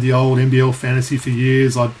played the old NBL fantasy for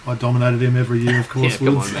years. I dominated him every year, of course.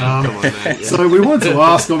 Come on, man. Yeah. So we wanted to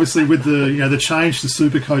ask, obviously, with the change to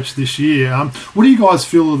Supercoach this year, what do you guys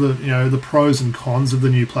feel are the pros and cons of the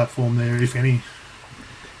new platform there, if any?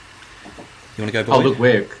 You want to go, Boyd? Look,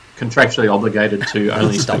 we're contractually obligated to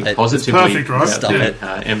only speak positively perfect, right? about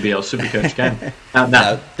the NBL Supercoach game.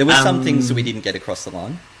 No, there were some things that we didn't get across the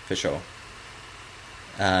line, for sure.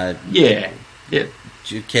 Yeah. Do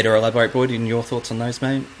you care to elaborate, Boyd, in your thoughts on those,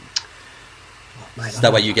 mate? Mate,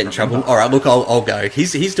 that way you get in trouble. All right, look, I'll go.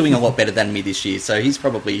 He's doing a lot better than me this year, so he's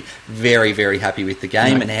probably very, very happy with the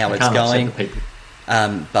game and how it's going.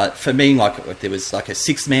 But for me, like, there was like a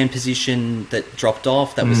 6-man position that dropped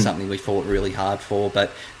off. That was something we fought really hard for.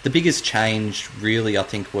 But the biggest change, really, I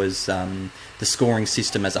think, was the scoring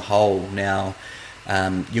system as a whole. Now,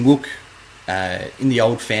 you look in the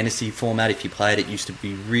old fantasy format, if you played it, used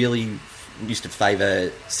to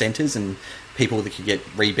favour centres and people that could get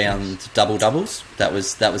rebound doubles. That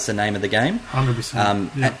was the name of the game.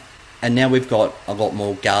 100%. And now we've got a lot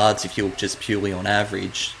more guards, if you look just purely on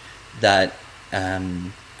average, that are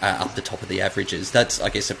up the top of the averages. That's, I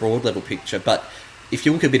guess, a broad level picture. But if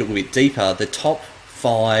you look a little bit deeper, the top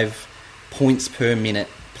 5 points per minute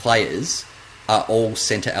players are all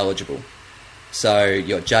centre eligible. So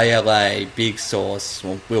your JLA, Big Sauce,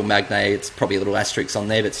 well, Will Magnay, it's probably a little asterisk on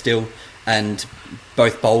there, but still, and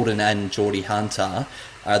both Bolden and Geordie Hunter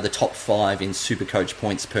are the top 5 in Supercoach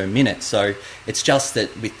points per minute. So it's just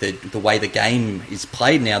that with the way the game is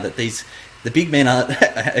played now, that the big men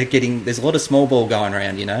are getting, there's a lot of small ball going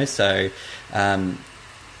around, you know. So I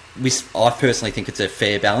personally think it's a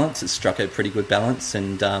fair balance. It's struck a pretty good balance,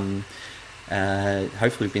 and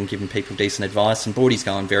hopefully we've been giving people decent advice. And Boydie's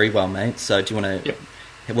going very well, mate. So do you want to?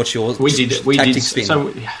 Yep. What's your tactic spin?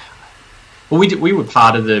 So, well, we were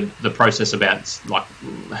part of the process about, like,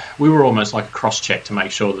 we were almost like a cross check to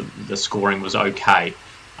make sure that the scoring was okay.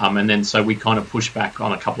 And then so we kind of pushed back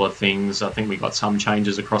on a couple of things. I think we got some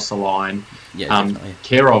changes across the line. Yeah, definitely.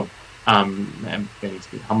 Care of, and Benny's a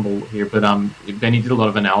bit humble here, but Benny did a lot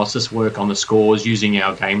of analysis work on the scores using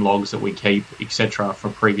our game logs that we keep, etc., for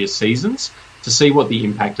previous seasons to see what the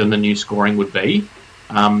impact on the new scoring would be.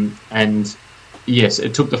 And yes,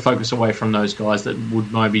 it took the focus away from those guys that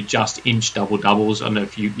would maybe just inch double doubles. I don't know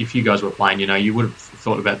if you guys were playing, you know, you would have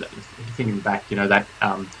thought about that, thinking back, you know, that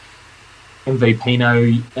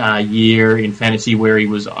MVP year in fantasy where he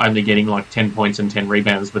was only getting like 10 points and 10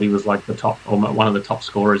 rebounds, but he was like the top, or one of the top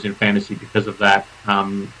scorers in fantasy because of that.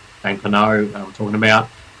 Dane Pinot, I'm talking about.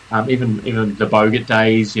 Even the Bogut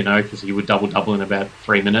days, you know, because he would double in about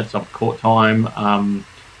 3 minutes of court time,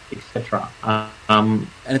 etc. And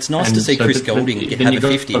it's nice to see Chris Goulding have a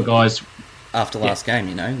 50 guys after last game,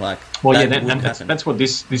 you know, like. Well, that's what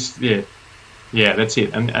this that's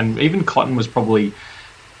it. And even Cotton was probably,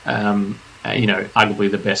 arguably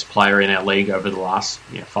the best player in our league over the last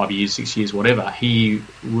 5 years, 6 years, whatever. He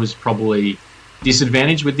was probably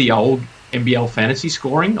disadvantaged with the old NBL fantasy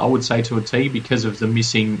scoring, I would say, to a T, because of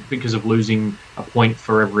losing a point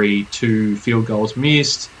for every 2 field goals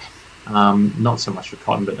missed. Not so much for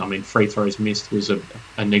Cotton, but I mean, free throws missed was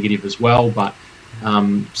a negative as well. But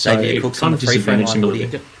so it kind of disadvantaged him a little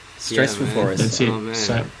bit. Stressful for us. That's it. Oh,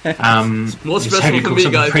 so, more stressful for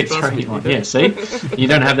me, guys. Yeah, see, you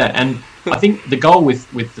don't have that. And I think the goal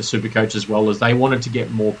with the Supercoach as well is they wanted to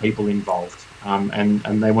get more people involved, and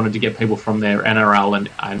they wanted to get people from their NRL and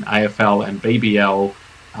AFL and BBL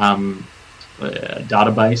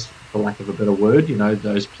database, for lack of a better word. You know,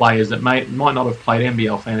 those players that might not have played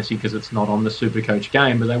NBL fantasy because it's not on the Supercoach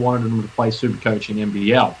game, but they wanted them to play Supercoach in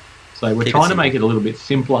NBL. So they were trying to make it a little bit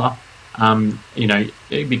simpler.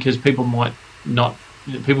 Because people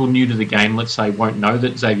new to the game, let's say, won't know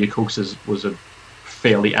that Xavier Cooks was a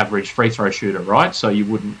fairly average free throw shooter, right? So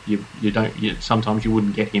sometimes you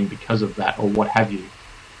wouldn't get him because of that or what have you.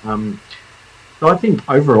 So I think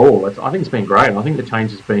overall, I think it's been great. I think the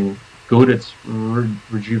change has been good. It's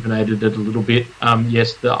rejuvenated it a little bit.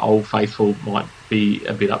 Yes, the old faithful might be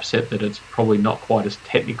a bit upset that it's probably not quite as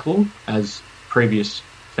technical as previous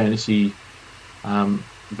fantasy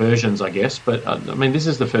versions, I guess, but I mean, this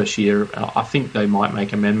is the first year. I think they might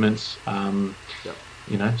make amendments.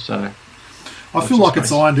 So I feel like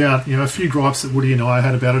it's ironed out. A few gripes that Woody and I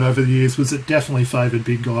had about it over the years was it definitely favoured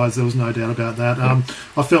big guys. There was no doubt about that.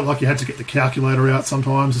 I felt like you had to get the calculator out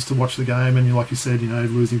sometimes just to watch the game, and like you said,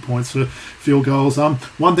 losing points for field goals.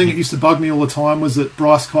 One thing that used to bug me all the time was that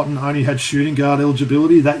Bryce Cotton only had shooting guard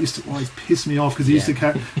eligibility. That used to always piss me off because he used to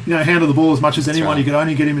handle the ball as much as anyone. Right. You could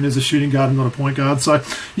only get him in as a shooting guard and not a point guard. So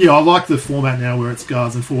I like the format now where it's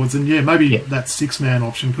guards and forwards, and maybe that 6-man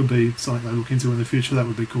option could be something they look into in the future. That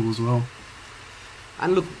would be cool as well.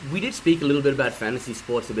 And look, we did speak a little bit about fantasy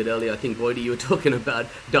sports a bit earlier. I think, Boydie, you were talking about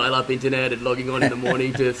dial-up internet and logging on in the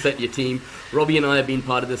morning to set your team. Robbie and I have been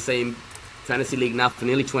part of the same fantasy league now for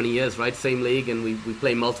nearly 20 years, right? Same league, and we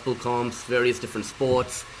play multiple comps, various different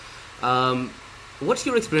sports. What's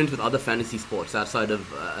your experience with other fantasy sports outside of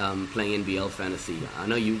playing NBL fantasy? I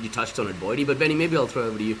know you touched on it, Boydie, but Benny, maybe I'll throw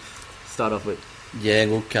over to you to start off with. Yeah,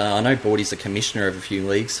 look, I know Boydie's the commissioner of a few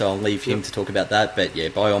leagues, so I'll leave him to talk about that. But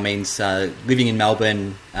by all means, living in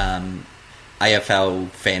Melbourne, AFL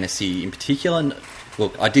fantasy in particular. And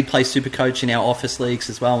look, I did play Supercoach in our office leagues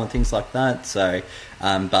as well and things like that. So,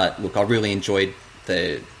 but look, I really enjoyed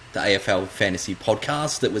the AFL fantasy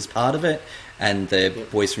podcast that was part of it, and the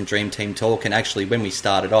boys from Dream Team Talk. And actually, when we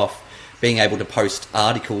started off, being able to post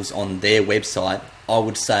articles on their website, I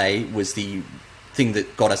would say was the thing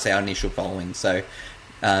that got us our initial following. So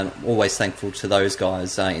always thankful to those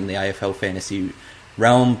guys in the AFL fantasy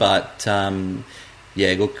realm. But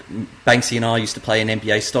look, Banksy and I used to play an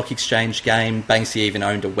NBA stock exchange game. Banksy even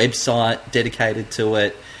owned a website dedicated to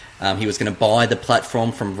it. He was going to buy the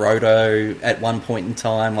platform from Roto at one point in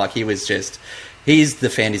time. He's the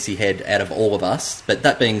fantasy head out of all of us. But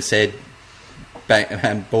that being said,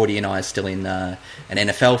 Boydie and I are still in an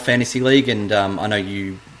NFL fantasy league, and I know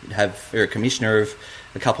you're a commissioner of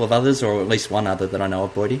a couple of others, or at least one other that I know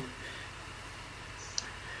of, Boydie.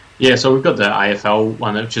 Yeah, so we've got the AFL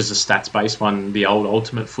one, which is a stats-based one, the old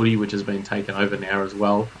Ultimate Footy, which has been taken over now as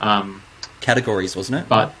well. Categories, wasn't it?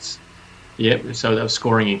 But, yeah, so that was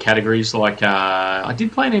scoring in categories. Like, I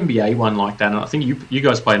did play an NBA one like that, and I think you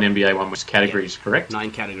guys played an NBA one with categories, correct?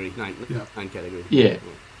 Nine categories.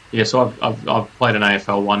 Yeah, so I've played an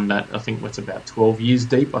AFL one that I think it's about 12 years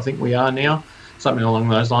deep, I think we are now. Something along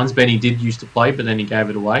those lines. Benny did used to play, but then he gave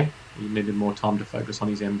it away. He needed more time to focus on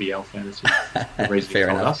his NBL fantasy. Fair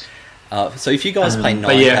enough. So if you guys play and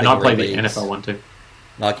I play the NFL one too.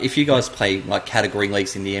 Like, if you guys play like category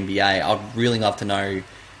leagues in the NBA, I'd really love to know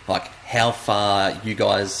like how far you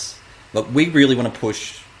guys. Look, we really want to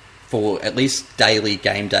push for at least daily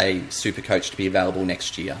game day Supercoach to be available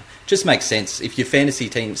next year. Just makes sense. If your fantasy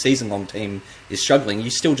team, season-long team, is struggling, you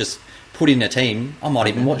still just put in a team. I might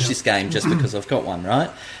even watch this game just because I've got one, right?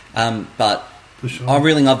 But sure. I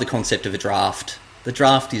really love the concept of a draft. The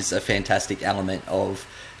draft is a fantastic element of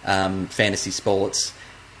fantasy sports.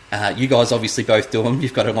 You guys obviously both do them.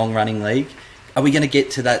 You've got a long-running league. Are we going to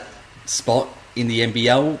get to that spot in the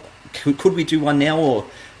NBL? Could we do one now,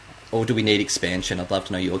 or do we need expansion? I'd love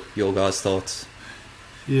to know your guys' thoughts.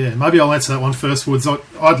 Yeah, maybe I'll answer that one first, Woods.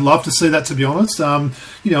 I'd love to see that, to be honest. I've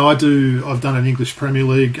done an English Premier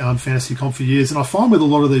League fantasy comp for years, and I find with a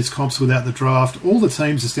lot of these comps without the draft, all the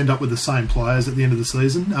teams just end up with the same players at the end of the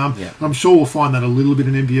season. I'm sure we'll find that a little bit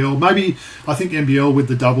in NBL. Maybe, I think NBL with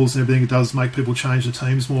the doubles and everything, it does make people change the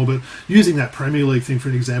teams more, but using that Premier League thing for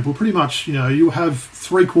an example, pretty much, you'll have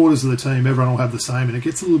 3/4 of the team, everyone will have the same, and it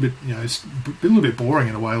gets a little bit boring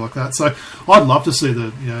in a way like that. So I'd love to see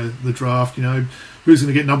the draft, who's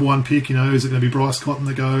going to get number one pick? Is it going to be Bryce Cotton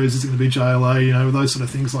that goes? Is it going to be JLA? Those sort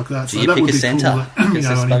of things like that. So that would be cool.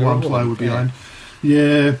 Only one player would be owned.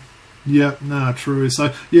 True.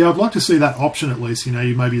 So I'd like to see that option at least.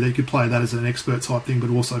 Maybe they could play that as an expert type thing,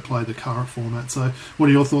 but also play the current format. So, what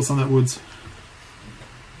are your thoughts on that, Woods?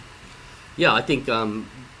 Yeah, I think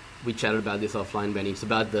we chatted about this offline, Benny. It's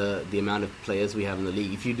about the amount of players we have in the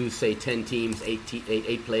league. If you do say 10 teams,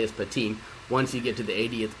 8 players per team. Once you get to the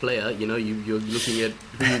 80th player, you're looking at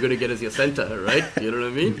who you're going to get as your center, right? You know what I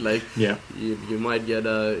mean? Like, yeah, you might get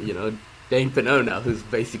Dane Pinona, who's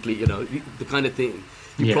basically, the kind of thing.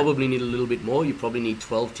 You probably need a little bit more. You probably need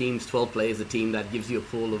 12 players a team. That gives you a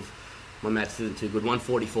pool of, my maths isn't too good,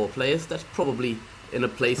 144 players. That's probably in a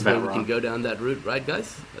place where we can go down that route, right,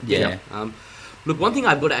 guys? Yeah. Look, one thing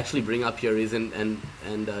I've got to actually bring up here is, and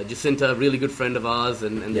Jacinta, a really good friend of ours,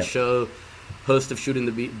 and the show host of Shooting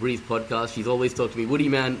the Breeze podcast, she's always talked to me, Woody,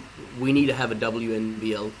 man, we need to have a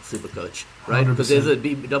WNBL Supercoach, right? 100%. Because there's a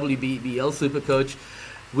WBBL Supercoach.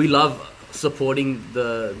 We love supporting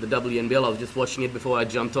the WNBL. I was just watching it before I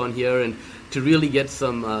jumped on here, and to really get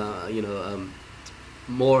some,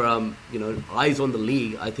 more, eyes on the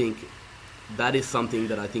league, I think that is something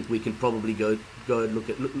that I think we can probably go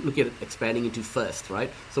look at expanding into first,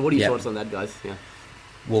 right? So what are your thoughts on that, guys? Yeah.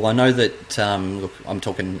 Well, I know that, I'm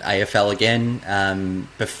talking AFL again,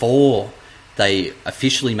 before they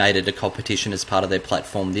officially made it a competition as part of their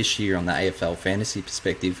platform this year on the AFL fantasy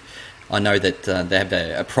perspective, I know that they have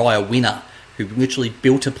a prior winner who literally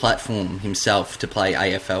built a platform himself to play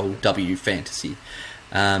AFLW fantasy.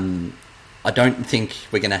 I don't think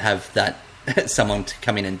we're going to have that someone to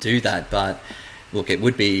come in and do that, but look, it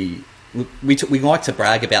would be... We like to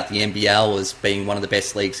brag about the NBL as being one of the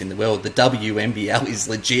best leagues in the world. The WNBL is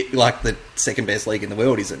legit like the second best league in the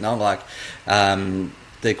world, is it not? Like,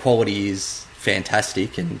 the quality is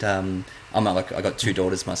fantastic, and I got 2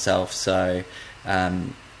 daughters myself, so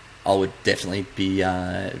I would definitely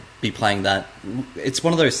be playing that. It's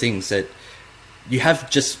one of those things that you have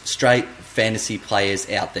just straight fantasy players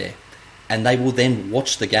out there, and they will then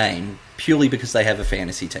watch the game purely because they have a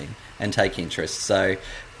fantasy team and take interest. So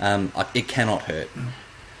it cannot hurt.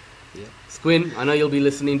 Yeah. Squin, I know you'll be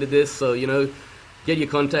listening to this, so get your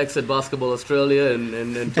contacts at Basketball Australia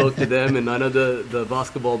and talk to them, and I know the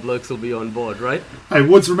basketball blokes will be on board, right? Hey,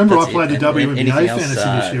 Woods, remember I played the WNBA fantasy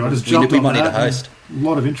this year. I just jumped on that. Need a host. A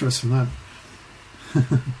lot of interest from that.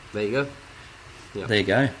 There you go. Yeah. There you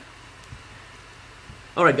go.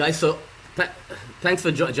 All right, guys, so thanks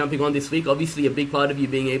for jumping on this week. Obviously, a big part of you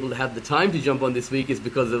being able to have the time to jump on this week is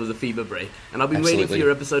because there was a FIBA break. And I've been waiting for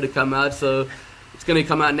your episode to come out, so it's going to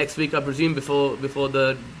come out next week, I presume, before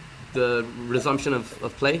the resumption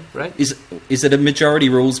of play, right? Is it a majority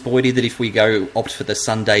rules, Boydie, that if we opt for the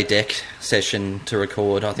Sunday deck session to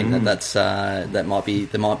record, I think that might be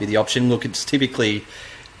the option. Look, it's typically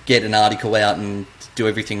get an article out and do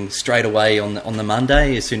everything straight away on the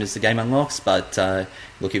Monday as soon as the game unlocks. But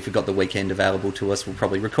look, if we've got the weekend available to us, we'll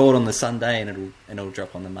probably record on the Sunday and it'll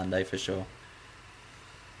drop on the Monday for sure.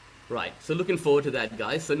 Right, so looking forward to that,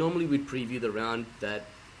 guys. So normally we'd preview the round that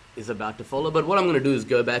is about to follow, but what I'm going to do is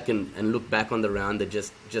go back and look back on the round that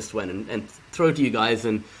just went and throw it to you guys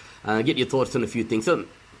and get your thoughts on a few things. So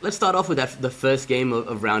let's start off with the first game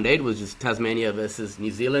of round 8, which is Tasmania versus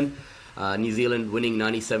New Zealand. New Zealand winning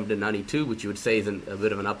 97-92, which you would say is a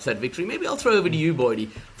bit of an upset victory. Maybe I'll throw over to you, Boydie.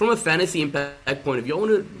 From a fantasy impact point of view, I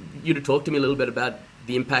want you to talk to me a little bit about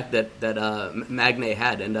the impact that Magnay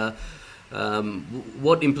had, and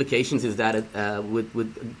what implications is that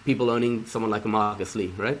with people owning someone like a Marcus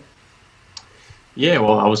Lee, right? Yeah,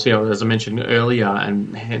 well, obviously, as I mentioned earlier,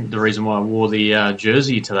 and the reason why I wore the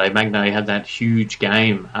jersey today, Magnay had that huge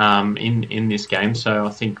game in this game. So I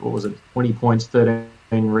think, 20 points, 13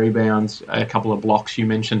 rebounds, a couple of blocks you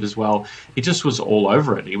mentioned as well. He just was all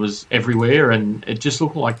over it. He was everywhere, and it just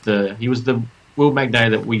looked like he was the Will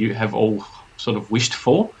Magnay that we have all sort of wished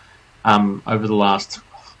for over the last,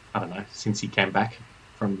 I don't know, since he came back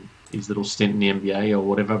from his little stint in the NBA or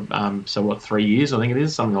whatever. 3 years, I think it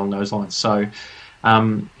is, something along those lines. So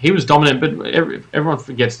he was dominant, but everyone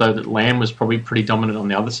forgets, though, that Lamb was probably pretty dominant on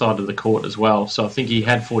the other side of the court as well. So I think he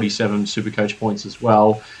had 47 Supercoach points as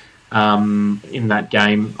well in that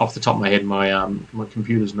game. Off the top of my head, my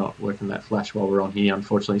computer's not working that flash while we're on here,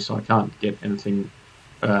 unfortunately, so I can't get anything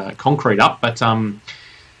concrete up. But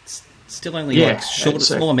still only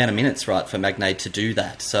small amount of minutes, right, for Magnay to do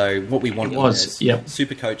that. So what we want is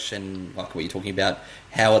Supercoach, and like what you're talking about,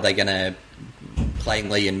 how are they going to play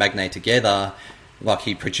Lee and Magnay together like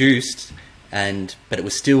he produced, but it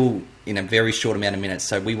was still in a very short amount of minutes.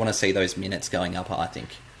 So we want to see those minutes going up, I think.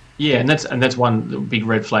 Yeah, and that's one big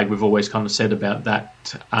red flag we've always kind of said about that.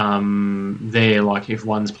 Like if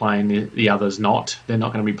one's playing, the other's not. They're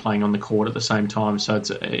not going to be playing on the court at the same time. So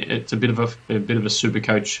it's a bit of a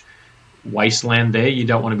Supercoach wasteland there. You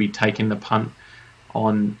don't want to be taking the punt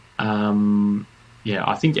on.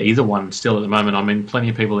 I think either one still at the moment. I mean, plenty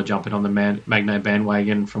of people are jumping on the Magnay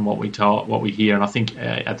bandwagon from what we hear, and I think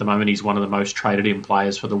at the moment he's one of the most traded in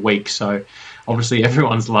players for the week. So obviously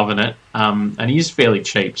everyone's loving it, and he is fairly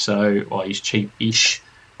cheap. So he's cheap-ish.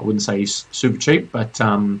 I wouldn't say he's super cheap, but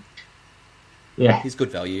he's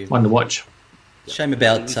good value. One to watch. Shame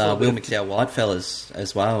about Will McDowell Whitefellas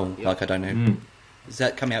as well. Yep. Like I don't know, does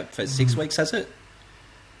that come out for 6 weeks? Has it?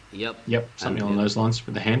 Yep. Something along those lines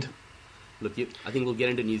with the hand. Look, I think we'll get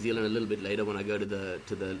into New Zealand a little bit later when I go to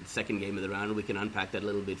the second game of the round. We can unpack that a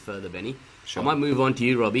little bit further, Benny. Sure. I might move on to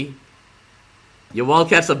you, Robbie. Your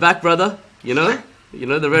Wildcats are back, brother. You know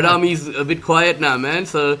the Red Army's a bit quiet now, man.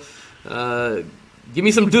 So give me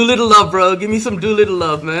some Doolittle love, bro. Give me some Doolittle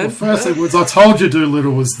love, man. Well, first it was I told you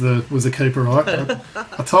Doolittle was the keeper, right?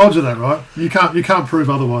 I told you that, right? You can't prove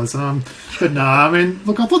otherwise. But no, I mean,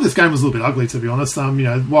 look, I thought this game was a little bit ugly, to be honest.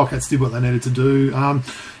 Wildcats did what they needed to do. I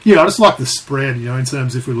just like the spread. In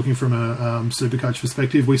terms if we're looking from a Supercoach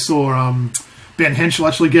perspective, we saw Ben Henschel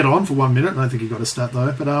actually get on for 1 minute. I don't think he got a stat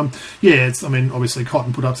though. But obviously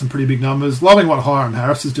Cotton put up some pretty big numbers. Loving what Hiram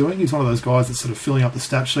Harris is doing. He's one of those guys that's sort of filling up the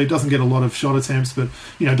stat sheet. Doesn't get a lot of shot attempts, but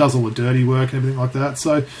does all the dirty work and everything like that.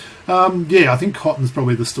 So I think Cotton's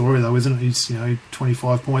probably the story though, isn't it? He's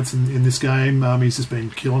 25 points in this game. He's just been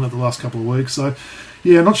killing it the last couple of weeks. So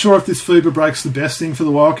yeah, not sure if this FUBA break's the best thing for the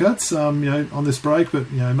Wildcats, on this break, but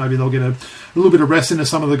maybe they'll get a little bit of rest into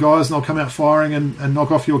some of the guys and they'll come out firing and knock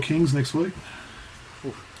off your Kings next week.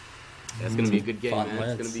 That's going to be a good game, man.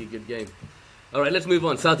 It's going to be a good game. All right, let's move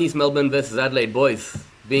on. Southeast Melbourne versus Adelaide, boys.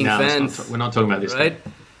 Fans, we're not talking about this, right?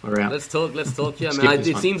 We're out. Let's talk. Yeah, man.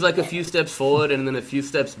 It seems like a few steps forward and then a few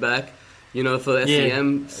steps back. For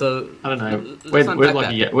SEM. So I don't know.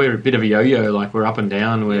 We're a bit of a yo-yo. Like we're up and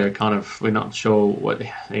down. We're not sure what.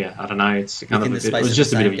 Yeah, I don't know. It's kind of it was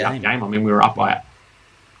just a bit of a yuck game. I mean, we were up by.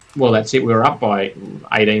 Well, that's it. We were up by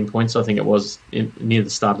 18 points. I think it was near the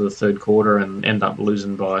start of the third quarter, and ended up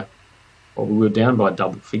losing by. Well, we were down by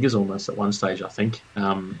double figures almost at one stage, I think,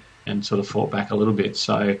 and sort of fought back a little bit.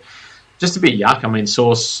 So. Just a bit yuck. I mean,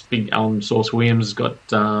 Sauce Williams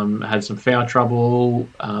had some foul trouble.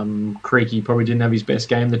 Creaky probably didn't have his best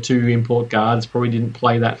game. The two import guards probably didn't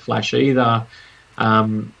play that flash either.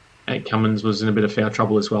 Cummins was in a bit of foul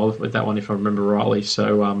trouble as well with that one, if I remember rightly.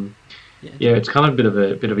 So it's kind of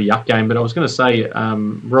a bit of a yuck game. But I was going to say,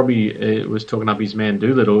 Robbie was talking up his man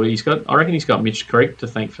Doolittle. I reckon he's got Mitch Creek to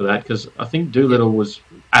thank for that, because I think Doolittle was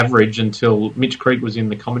average until Mitch Creek was in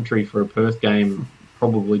the commentary for a Perth game,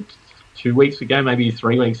 probably 2 weeks ago, maybe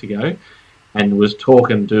 3 weeks ago, and was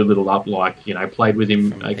talking Doolittle up like, played with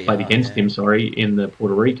him, played against him, in the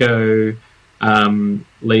Puerto Rico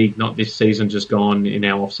league, not this season, just gone in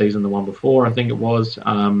our off season, the one before, I think it was.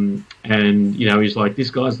 And, he's like,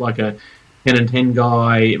 this guy's like a 10 and 10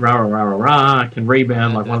 guy, can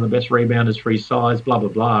rebound, like one of the best rebounders for his size, blah, blah,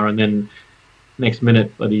 blah. And then next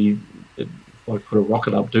minute, I put a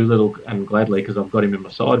rocket up Doolittle, and gladly, because I've got him in my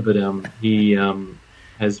side, but he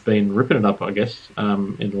has been ripping it up, I guess,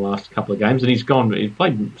 in the last couple of games. And he's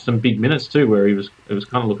played some big minutes too, where it was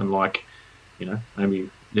kind of looking like, maybe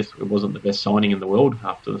it wasn't the best signing in the world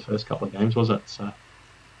after the first couple of games, was it? So.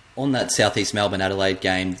 On that Southeast Melbourne Adelaide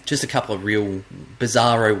game, just a couple of real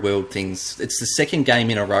bizarro world things. It's the second game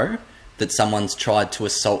in a row that someone's tried to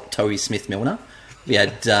assault Towie Smith-Milner. We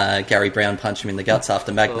had Gary Brown punch him in the guts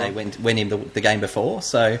after Magnay went in the game before.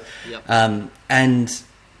 So, and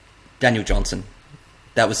Daniel Johnson.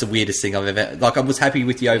 That was the weirdest thing I've ever... Like, I was happy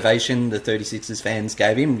with the ovation the 36ers fans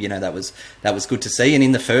gave him. That was good to see. And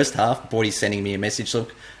in the first half, Boydie sending me a message,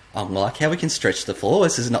 look, I'm like, how we can stretch the floor.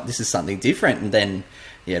 This is something different. And then,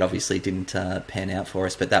 it obviously didn't pan out for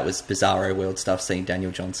us. But that was bizarro world stuff, seeing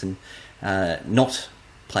Daniel Johnson not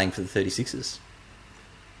playing for the 36ers.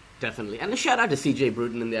 Definitely. And a shout out to CJ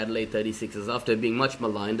Bruton and the Adelaide 36ers. After being much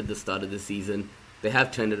maligned at the start of the season, they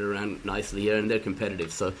have turned it around nicely here, and they're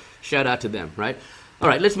competitive. So shout out to them, right? All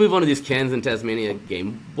right, let's move on to this Cairns and Tasmania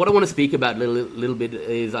game. What I want to speak about a little bit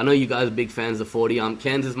is, I know you guys are big fans of 40.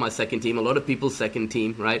 Cairns is my second team. A lot of people's second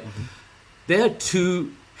team, right? Mm-hmm. They're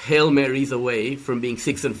 2 Hail Marys away from being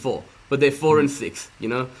 6-4, but they're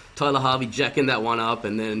 4-6. Tyler Harvey jacking that one up,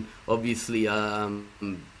 and then obviously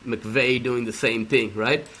McVeigh doing the same thing,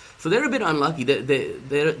 right? So they're a bit unlucky.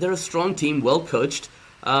 They're a strong team, well coached.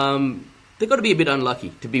 They've got to be a bit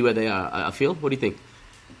unlucky to be where they are, I feel. What do you think?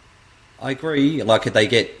 I agree. Like, they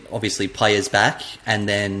get, obviously, players back, and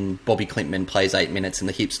then Bobby Clintman plays 8 minutes and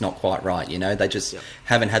the hip's not quite right, They just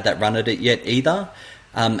haven't had that run at it yet either.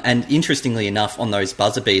 And interestingly enough, on those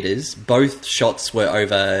buzzer beaters, both shots were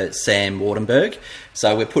over Sam Wardenberg.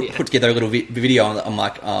 So we put together a little video, and I'm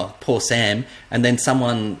like, oh, poor Sam. And then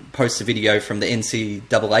someone posts a video from the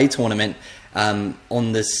NCAA tournament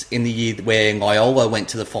in the year where Loyola went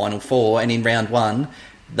to the Final Four, and in round 1,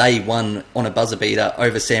 they won on a buzzer beater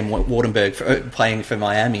over Sam Wardenberg playing for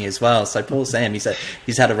Miami as well. So poor Sam,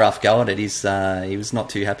 he's had a rough go at it. He was not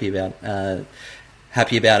too happy about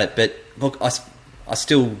it. But look, I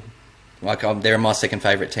still they're my second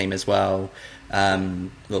favourite team as well.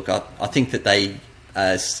 Look, I think that they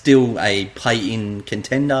are still a play-in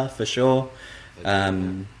contender for sure.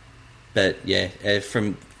 But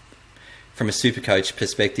from a Supercoach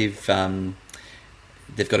perspective,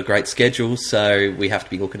 they've got a great schedule, so we have to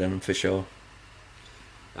be looking at them for sure.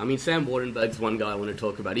 I mean, Sam Wardenberg's one guy I want to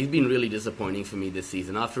talk about. He's been really disappointing for me this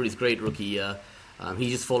season. After his great rookie year,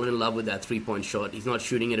 he's just fallen in love with that three-point shot. He's not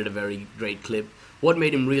shooting it at a very great clip. What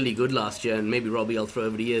made him really good last year, and maybe Robbie I'll throw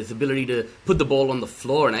over to you, is his ability to put the ball on the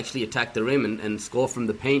floor and actually attack the rim and score from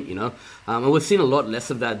the paint, And we've seen a lot less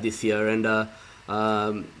of that this year, and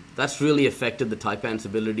that's really affected the Taipans'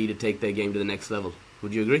 ability to take their game to the next level.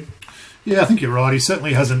 Would you agree? Yeah, I think you're right. He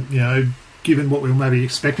certainly hasn't, given what we were maybe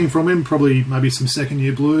expecting from him. Probably maybe some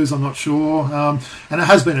second-year blues, I'm not sure. And it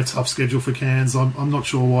has been a tough schedule for Cairns. I'm not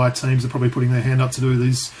sure why teams are probably putting their hand up to do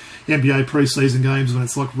these NBA pre-season games when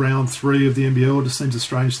it's like round 3 of the NBL. It just seems a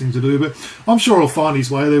strange thing to do. But I'm sure he'll find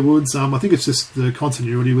his way there, Woods. I think it's just the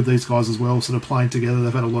continuity with these guys as well, sort of playing together.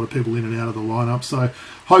 They've had a lot of people in and out of the lineup. So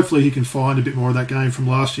hopefully he can find a bit more of that game from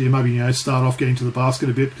last year. Maybe, start off getting to the basket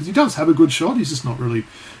a bit, because he does have a good shot. He's just not really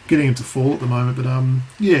getting him to fall at the moment. But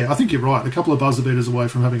I think you're right. A couple of buzzer beaters away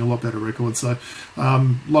from having a lot better record. So a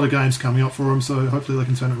lot of games coming up for him. So hopefully they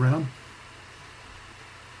can turn it around.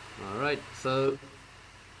 All right. So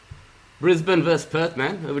Brisbane versus Perth,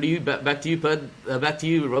 man. Over to you. Back to you, Perth. Back to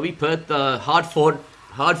you, Robbie. Perth, hard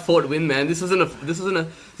fought win, man. This wasn't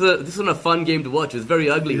a fun game to watch. It was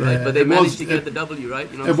very ugly, right? But they managed to get the W, right?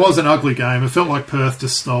 It was an ugly game. It felt like Perth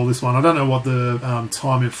just stole this one. I don't know what the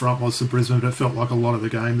time in front was for Brisbane, but it felt like a lot of the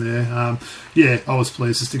game there. I was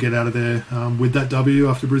pleased just to get out of there with that W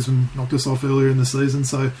after Brisbane knocked us off earlier in the season.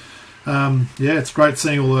 So, it's great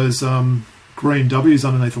seeing all those green W's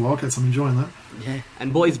underneath the Wildcats. I'm enjoying that. Yeah.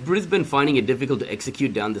 And boys, Brisbane finding it difficult to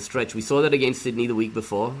execute down the stretch. We saw that against Sydney the week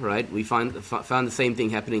before, right? We found the same thing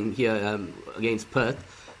happening here against Perth.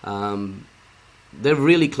 They're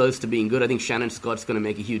really close to being good. I think Shannon Scott's going to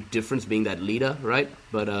make a huge difference being that leader, right?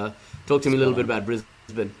 But talk to me a little bit about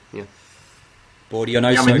Brisbane. Yeah. Boydie, I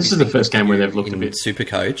know. This is the first game where they've looked a bit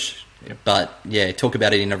Supercoach. But yeah, talk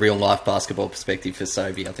about it in a real life basketball perspective for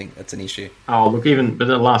Sobe. I think that's an issue. Oh, look, but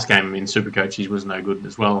the last game in Supercoach he was no good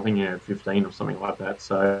as well. I think 15 or something like that.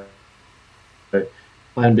 So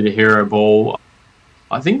playing a bit of hero ball.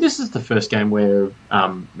 I think this is the first game where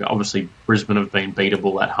obviously Brisbane have been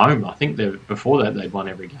beatable at home. I think before that they'd won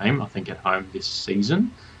every game, I think, at home this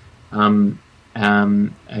season. But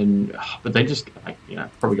they just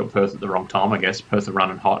probably got Perth at the wrong time, I guess. Perth are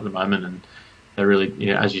running hot at the moment, and they're really,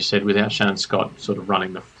 as you said, without Shannon Scott sort of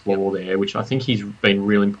running the floor there, which I think he's been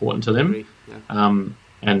real important to them. Yeah.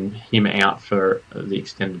 And him out for the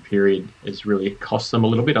extended period has really cost them a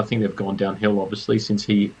little bit. I think they've gone downhill, obviously, since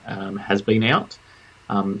he has been out.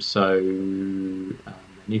 So they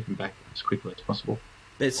need him back as quickly as possible.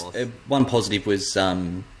 One positive was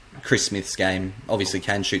Chris Smith's game. Obviously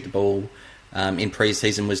can shoot the ball. In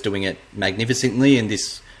pre-season was doing it magnificently, and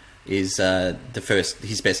this is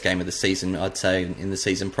his best game of the season, I'd say, in the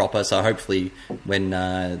season proper. So hopefully when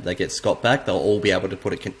they get Scott back, they'll all be able to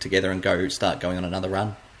put it together and start going on another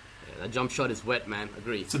run. Yeah, that jump shot is wet, man.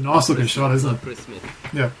 Agree. It's a nice looking shot, isn't it? Chris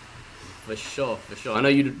Smith. Yeah. For sure. I know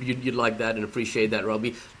you'd like that and appreciate that,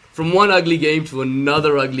 Robbie. From one ugly game to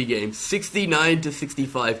another ugly game,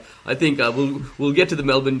 69-65. I think we'll get to the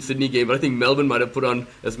Melbourne-Sydney game, but I think Melbourne might have put on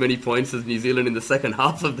as many points as New Zealand in the second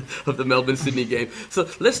half of the Melbourne-Sydney game. So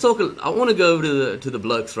let's talk. I want to go over to the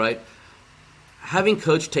Blokes, right? Having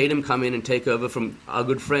Coach Tatum come in and take over from our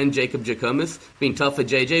good friend Jacob Jacomas, been tough for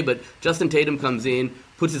JJ, but Justin Tatum comes in,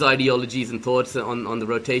 puts his ideologies and thoughts on the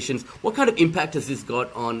rotations. What kind of impact has this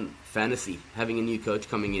got on fantasy, having a new coach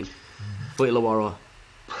coming in for Illawarra?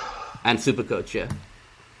 And Supercoach, yeah.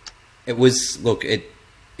 It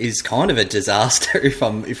is kind of a disaster if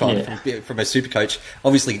I'm from a Supercoach.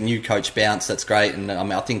 Obviously, new coach bounce, that's great, and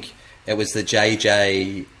I think it was the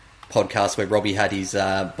JJ podcast where Robbie had his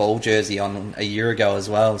ball jersey on a year ago as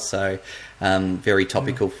well. So very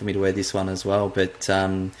topical for me to wear this one as well. But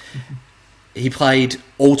he played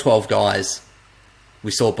all 12 guys. We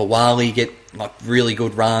saw Bawali get really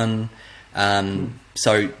good run.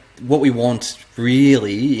 So what we want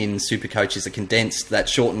really in Supercoach is a condensed, that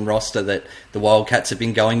shortened roster that the Wildcats have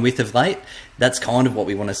been going with of late. That's kind of what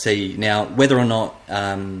we want to see. Now, whether or not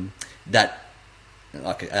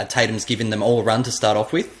Tatum's given them all a run to start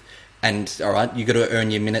off with, and all right, you've got to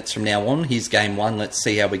earn your minutes from now on. Here's game one. Let's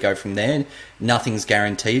see how we go from there. Nothing's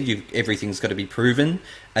guaranteed. Everything's got to be proven,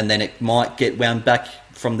 and then it might get wound back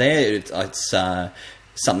from there. It's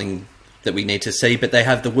something that we need to see. But they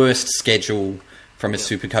have the worst schedule from a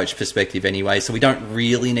Supercoach perspective anyway, so we don't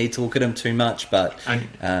really need to look at them too much. But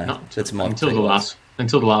that's my until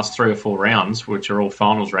the last 3 or 4 rounds, which are all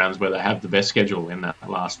finals rounds, where they have the best schedule in the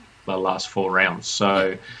last 4 rounds.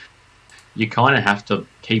 So you kind of have to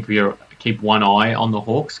keep one eye on the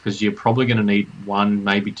Hawks, because you're probably going to need 1,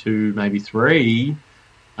 maybe 2, maybe 3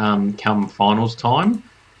 come finals time.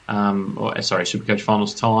 Supercoach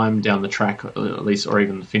finals time down the track, at least, or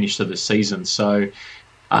even the finish of the season. So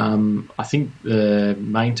I think the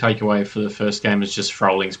main takeaway for the first game is just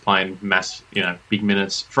Froling's playing big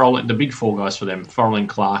minutes. The big 4 guys for them: Froling,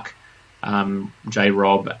 Clark,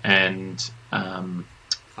 J-Rob, and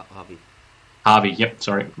Harvey. Yep,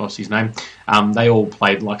 sorry, lost his name. They all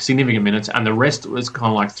played significant minutes, and the rest was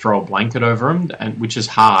kind of throw a blanket over them, which is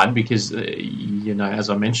hard because as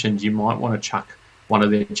I mentioned, you might want to chuck one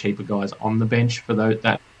of their cheaper guys on the bench for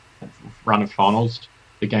that run of finals,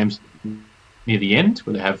 the games near the end,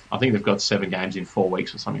 where I think they've got 7 games in 4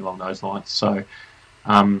 weeks or something along those lines. So,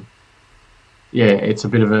 it's a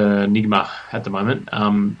bit of an enigma at the moment.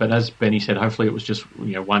 But as Benny said, hopefully it was just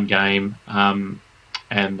one game, and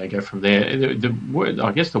they go from there.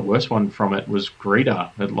 I guess the worst one from it was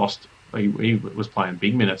Greeter that lost. He was playing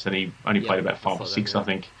big minutes, and he only played about 5 or 6, I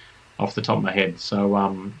think, off the top of my head.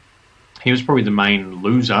 So he was probably the main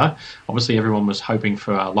loser. Obviously, everyone was hoping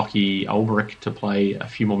for Lockie Ulbrich to play a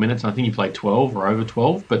few more minutes. I think he played 12 or over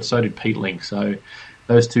 12, but so did Pete Link. So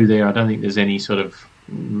those two there, I don't think there's any sort of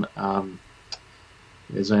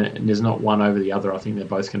there's not one over the other. I think they're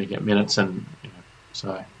both going to get minutes, and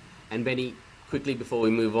so. And Benny, quickly before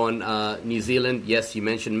we move on, New Zealand. Yes, you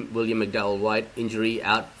mentioned William McDowell-White injury,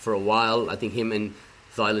 out for a while. I think him and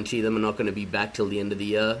Zylan Cheatham are not going to be back till the end of the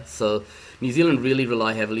year. So New Zealand really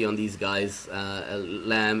rely heavily on these guys,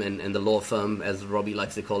 Lamb and the law firm, as Robbie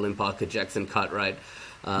likes to call him, Parker Jackson Cartwright.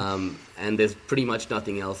 And there's pretty much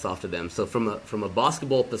nothing else after them. So from a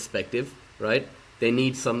basketball perspective, right, they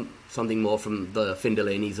need something more from the Finn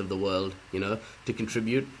Delaney's of the world, to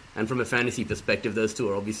contribute. And from a fantasy perspective, those two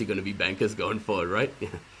are obviously going to be bankers going forward, right? Yeah.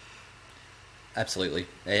 Absolutely.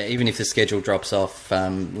 Even if the schedule drops off,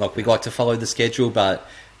 we'd like to follow the schedule, but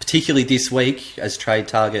particularly this week as trade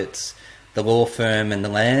targets the law firm and the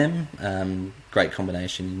Lamb. Great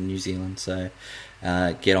combination in New Zealand, so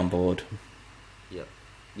get on board.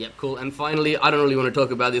 Yep, cool. And finally, I don't really want to talk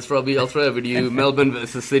about this, Robbie. I'll throw over to you. Melbourne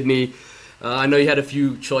versus Sydney. I know you had a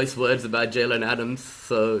few choice words about Jalen Adams,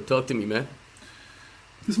 so talk to me, man.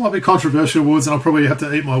 This might be controversial, Woods, and I'll probably have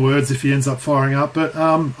to eat my words if he ends up firing up, but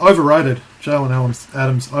overrated. Jalen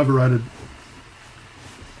Adams, overrated.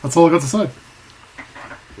 That's all I got to say.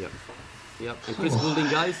 Yep. And Chris Goulding,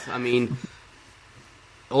 guys, I mean,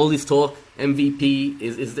 all this talk, MVP,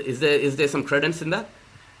 is there some credence in that?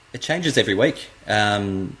 It changes every week.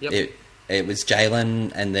 It was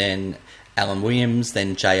Jalen, and then Alan Williams,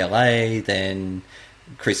 then JLA, then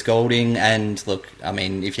Chris Goulding. And look, I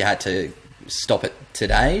mean, if you had to stop it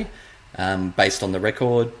today, based on the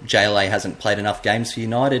record, JLA hasn't played enough games for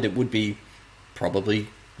United. It would be probably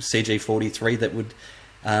CG43 that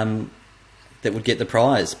would get the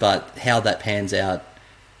prize. But how that pans out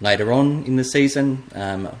later on in the season,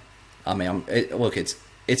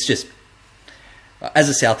 it's just. As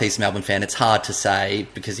a South East Melbourne fan, it's hard to say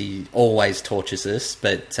because he always tortures us,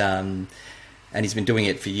 but and he's been doing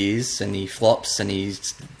it for years, and he flops, and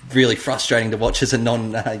he's really frustrating to watch as a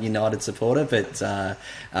non-United supporter. But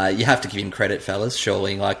you have to give him credit, fellas.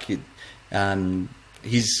 Surely, I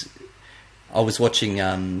was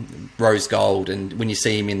watching Rose Gold, and when you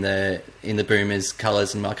see him in the Boomers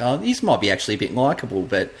colours, and I'm like, oh, this might be actually a bit likeable,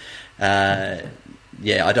 but.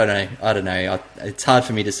 Yeah, I don't know. It's hard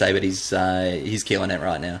for me to say, but he's killing it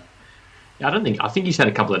right now. Yeah, I think he's had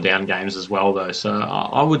a couple of down games as well, though. So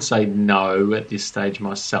I would say no at this stage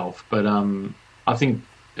myself. But I think,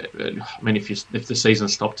 if the season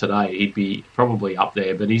stopped today, he'd be probably up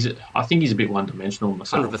there. But I think he's a bit one-dimensional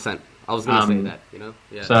myself. 100%. I was going to say that.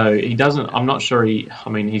 Yeah. So he doesn't. I'm not sure.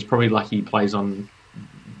 He's probably lucky he plays on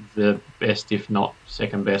the best, if not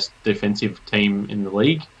second best, defensive team in the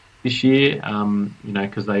league this year,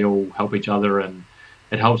 because they all help each other, and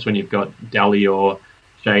it helps when you've got Daly or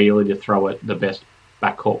Jay Ely to throw at the best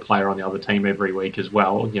backcourt player on the other team every week as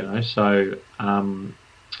well. So I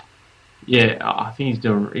think he's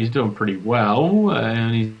doing pretty well,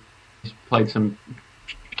 and he's played some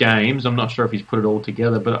games. I'm not sure if he's put it all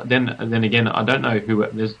together, but then again, I don't know who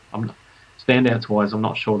there's. Standouts wise, I'm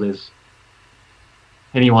not sure there's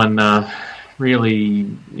anyone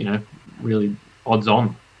really odds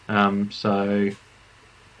on. So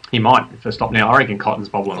he might for stop now. I reckon Cotton's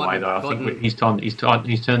bobbling away though. I think he's turned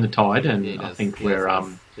the tide, and I think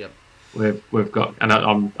we've got. And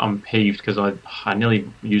I'm peeved because I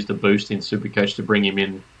nearly used the boost in Supercoach to bring him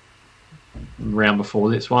in round before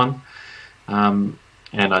this one, and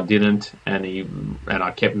I didn't. And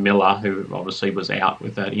I kept Miller, who obviously was out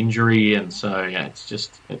with that injury, and so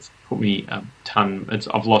it's put me a ton.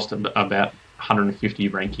 I've lost about 150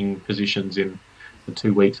 ranking positions in the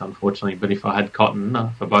 2 weeks, unfortunately. But if I had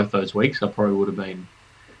Cotton for both those weeks, I probably would have been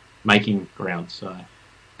making ground. So,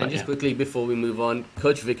 and just quickly before we move on,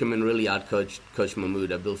 Coach Vickerman really outcoached Coach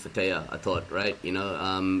Mahmood Abdul Fateh, I thought, right? In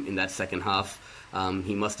that second half,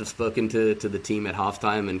 he must have spoken to the team at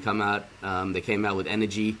halftime and come out. They came out with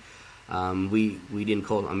energy. We didn't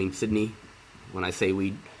call. Sydney. When I say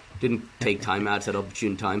we didn't take timeouts at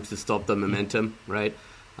opportune times to stop the momentum, right?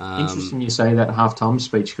 Interesting you say that halftime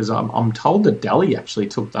speech, because I'm told that Daly actually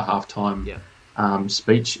took the halftime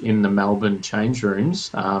speech in the Melbourne change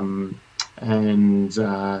rooms, not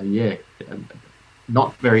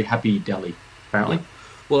very happy Daly, apparently.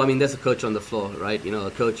 Well, there's a coach on the floor, right? A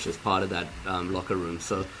coach is part of that locker room.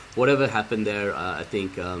 So whatever happened there, I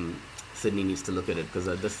think Sydney needs to look at it, because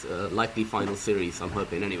this likely final series, I'm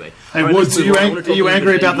hoping anyway. Hey, right, Woods, are you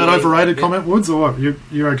angry about that overrated comment, Woods, or you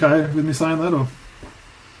okay with me saying that, or?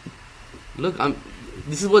 Look,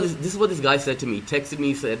 this is what this guy said to me. Texted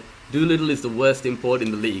me, said Doolittle is the worst import in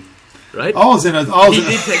the league, right? I was in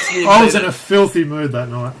a filthy mood that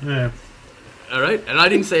night. Yeah. All right, and I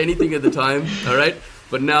didn't say anything at the time. All right,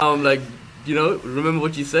 but now I'm like, remember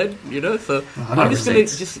what you said, So I'm just gonna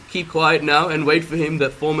keep quiet now and wait for him,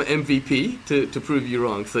 that former MVP, to prove you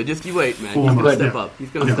wrong. So just you wait, man. He's gonna step up. He's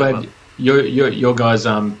gonna step up. Your guys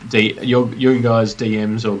your guys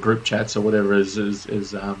DMs or group chats or whatever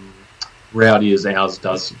is rowdy as ours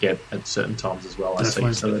does get at certain times as well.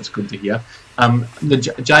 Definitely. I see, so that's good to hear.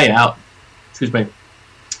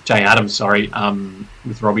 Jay Adams,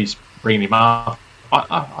 with Robbie's bringing him up.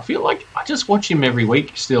 I feel like I just watch him every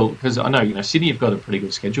week still, because I know Sydney have got a pretty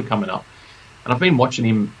good schedule coming up, and I've been watching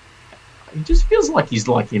him. He just feels like he's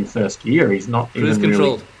in first gear. He's not cruise even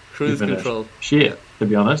control. Cruise control. Shit, to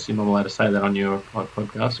be honest, you're not allowed to say that on your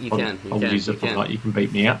podcast. You can. Apologies if I'm not. You can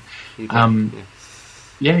beat me out.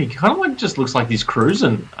 yeah, he kind of like just looks like he's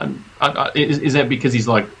cruising. And is that because he's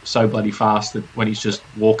like so bloody fast that when he's just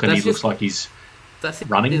walking, looks like he's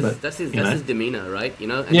running? That's his demeanor, right? You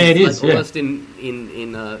know, and yeah, it like is. Almost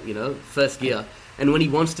in first gear. And when he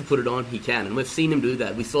wants to put it on, he can. And we've seen him do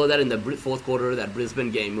that. We saw that in the fourth quarter of that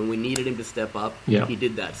Brisbane game when we needed him to step up. Yeah. He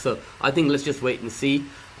did that. So I think let's just wait and see.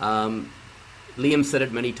 Liam said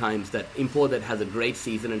it many times that import that has a great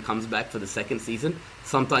season and comes back for the second season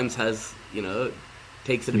sometimes has,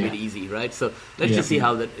 takes it a bit easy, right? So let's just see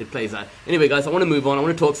how it plays out. Anyway, guys, I want to move on. I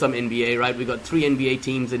want to talk some NBA, right? We've got 3 NBA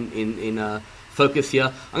teams in focus here.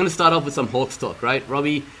 I'm going to start off with some Hawks talk, right?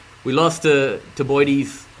 Robbie, we lost to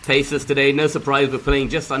Boydie's Pacers today. No surprise, we're playing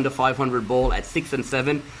just under 500 ball at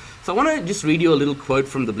 6-7. So I want to just read you a little quote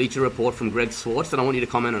from the Bleacher Report from Greg Swartz, and I want you to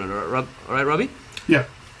comment on it. All right, Robbie? Yeah.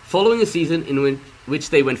 Following a season in which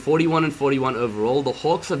they went 41-41 overall, the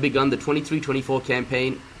Hawks have begun the 23-24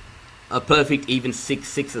 campaign a perfect even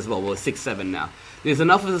 6-6 as well, 6-7 now. There's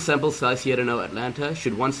enough of a sample size here to know Atlanta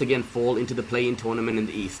should once again fall into the play-in tournament in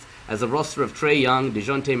the East, as a roster of Trae Young,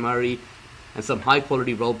 DeJounte Murray, and some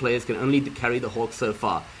high-quality role players can only carry the Hawks so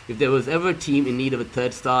far. If there was ever a team in need of a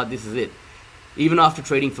third star, this is it. Even after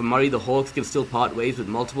trading for Murray, the Hawks can still part ways with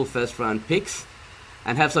multiple first-round picks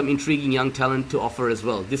and have some intriguing young talent to offer as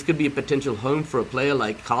well. This could be a potential home for a player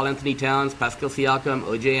like Karl Anthony Towns, Pascal Siakam,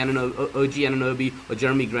 OG Anunoby, or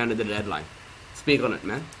Jeremy Grant at the deadline. Speak on it,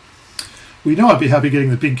 man. Well, I'd be happy getting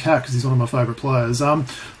the big cat because he's one of my favourite players.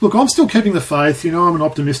 Look, I'm still keeping the faith. I'm an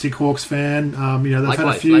optimistic Hawks fan. They've had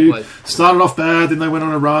a few. Started off bad, then they went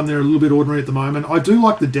on a run. They're a little bit ordinary at the moment. I do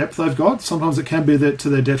like the depth they've got. Sometimes it can be to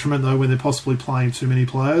their detriment, though, when they're possibly playing too many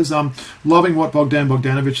players. Loving what Bogdan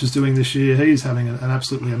Bogdanovic is doing this year. He's having an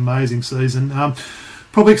absolutely amazing season.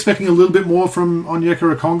 Probably expecting a little bit more from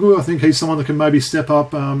Onyeka Okongwu. I think he's someone that can maybe step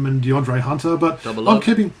up, and DeAndre Hunter. But I'm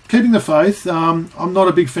keeping the faith. I'm not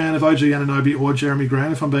a big fan of OG Anunoby or Jeremy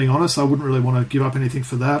Grant, if I'm being honest. I wouldn't really want to give up anything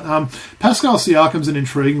for that. Pascal Siakam's an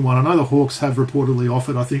intriguing one. I know the Hawks have reportedly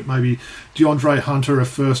offered, I think, maybe DeAndre Hunter, a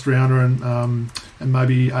first rounder, and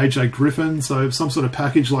maybe AJ Griffin, so some sort of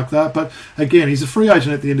package like that. But again, he's a free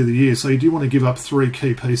agent at the end of the year, so you do want to give up 3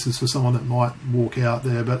 key pieces for someone that might walk out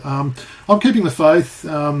there. But I'm keeping the faith.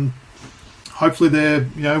 Hopefully we're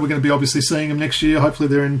going to be obviously seeing them next year. Hopefully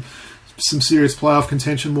they're in some serious playoff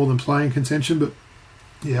contention more than playing contention. But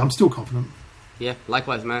yeah, I'm still confident. Yeah,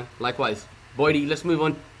 likewise, man. Likewise. Boydie, let's move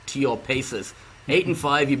on to your Pacers.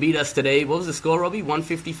 8-5, you beat us today. What was the score, Robbie?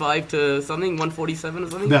 155 to something? 147 or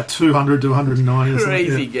something? About 200 to 190 or something.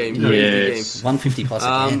 Crazy game. Crazy game. 150 plus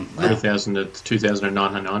again. 2000 to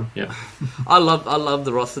 2009. Yeah. I love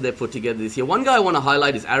the roster they put together this year. One guy I want to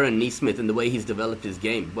highlight is Aaron Nesmith and the way he's developed his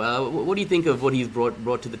game. What do you think of what he's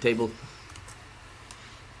brought to the table?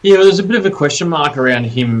 Yeah, there's a bit of a question mark around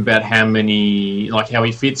him about how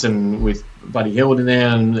he fits, and with Buddy Hield in there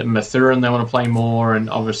and Mathurin, they want to play more, and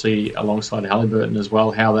obviously alongside Halliburton as well,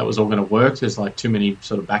 how that was all going to work. There's too many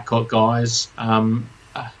sort of backcourt guys,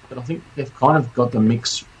 but I think they've kind of got the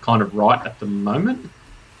mix kind of right at the moment.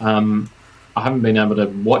 I haven't been able to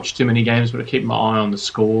watch too many games, but I keep my eye on the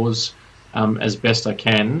scores as best I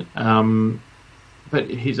can. But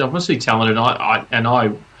he's obviously talented,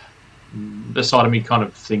 the side of me kind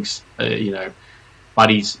of thinks,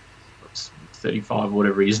 Buddy's 35 or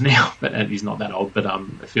whatever he is now, but he's not that old, but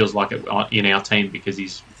it feels like it in our team because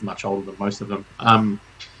he's much older than most of them.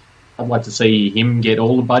 I'd like to see him get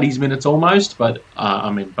all of Buddy's minutes almost, but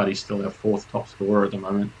Buddy's still our 4th top scorer at the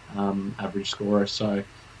moment, average scorer, so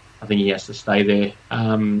I think he has to stay there.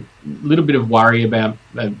 Little bit of worry about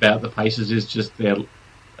the Pacers is just there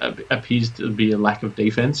appears to be a lack of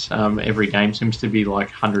defense. Every game seems to be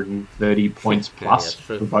 130 points plus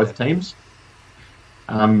for both teams.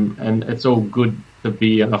 And it's all good to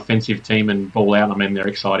be an offensive team and ball out. They're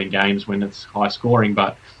exciting games when it's high scoring,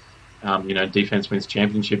 but defense wins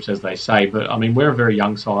championships, as they say. But we're a very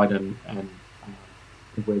young side, and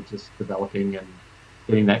we're just developing and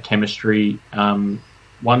getting that chemistry.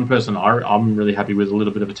 One person I'm really happy with a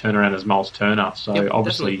little bit of a turnaround is Miles Turner. So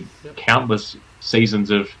obviously, countless seasons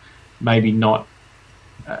of maybe not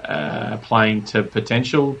playing to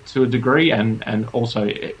potential to a degree, and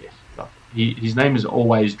also his name is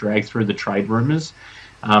always dragged through the trade rumours,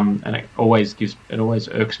 and it always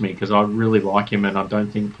irks me because I really like him, and I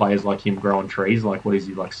don't think players like him grow on trees. What is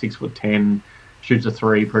he, 6'10", shoots a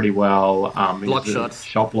 3 pretty well. Block shots,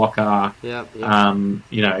 shot blocker. Yeah.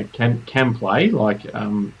 Can play.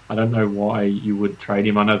 I don't know why you would trade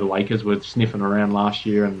him. I know the Lakers were sniffing around last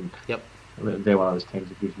year, and they're one of those teams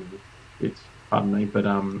that gives me it's pardon me, but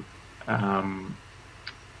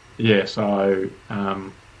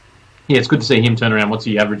yeah, it's good to see him turn around. What's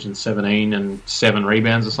he averaging? 17 and 7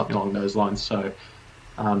 rebounds or something along those lines. So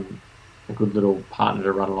a good little partner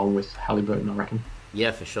to run along with Halliburton, I reckon.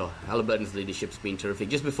 Yeah, for sure. Halliburton's leadership's been terrific.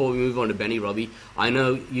 Just before we move on to Benny, Robbie, I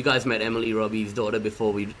know you guys met Emily, Robbie's daughter,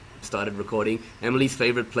 before we started recording. Emily's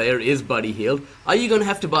favourite player is Buddy Hield. Are you going to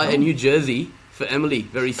have to buy a new jersey for Emily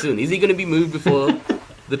very soon? Is he going to be moved before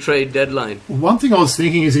the trade deadline? One thing I was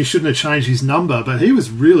thinking is he shouldn't have changed his number, but he was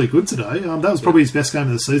really good today. That was probably his best game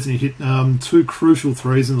of the season. He hit 2 crucial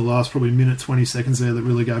threes in the last probably minute 20 seconds there that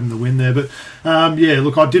really gave him the win there. But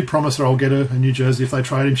look, I did promise her I'll get her a new jersey if they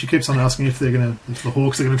trade him. She keeps on asking if the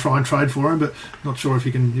Hawks are going to try and trade for him, but not sure if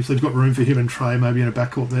they've got room for him and Trey maybe in a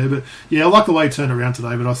backcourt there. But yeah, I like the way he turned around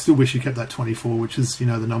today, but I still wish he kept that 24, which is the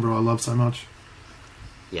number I love so much.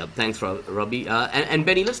 Yeah, thanks, Robbie. And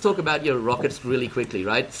Benny, let's talk about your Rockets really quickly,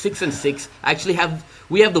 right? 6-6. Actually,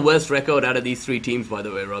 we have the worst record out of these 3 teams, by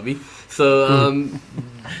the way, Robbie. So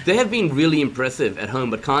they have been really impressive at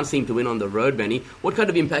home, but can't seem to win on the road. Benny, what kind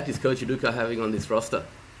of impact is Coach Udoka having on this roster?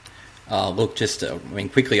 Look,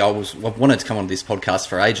 quickly, I've wanted to come on this podcast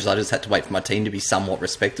for ages. I just had to wait for my team to be somewhat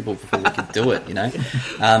respectable before we could do it,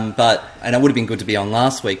 and it would have been good to be on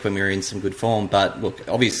last week when we were in some good form. But look,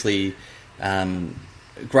 obviously.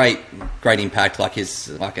 Great impact. He's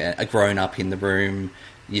like a grown up in the room.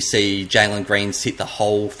 You see Jalen Green sit the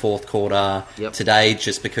whole fourth quarter today,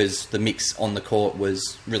 just because the mix on the court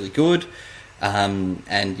was really good.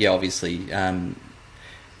 Obviously,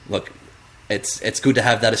 look, it's good to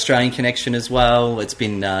have that Australian connection as well. It's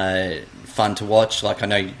been fun to watch. I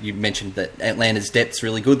know you mentioned that Atlanta's depth's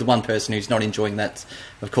really good. The one person who's not enjoying that,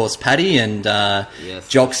 of course, Paddy, and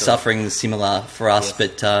Jock's suffering similar for us.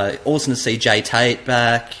 Yes. But awesome to see Jay Tate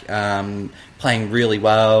back, playing really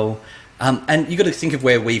well. And you got to think of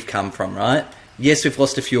where we've come from, right? Yes, we've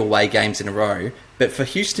lost a few away games in a row, but for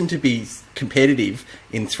Houston to be competitive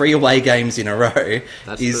in 3 away games in a row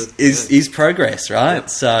is progress, right? Yeah.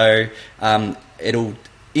 So it'll,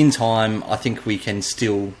 in time, I think we can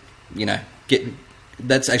still, get.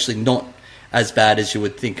 That's actually not as bad as you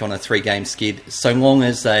would think on a 3-game skid. So long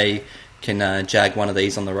as they can jag one of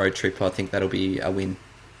these on the road trip, I think that'll be a win.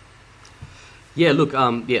 Yeah, look,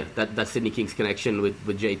 that Sydney Kings connection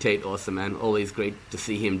with Jay Tate, awesome, man. Always great to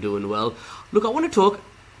see him doing well. Look, I want to talk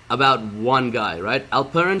about one guy, right?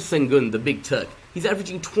 Alperen Sengun, the Big Turk. He's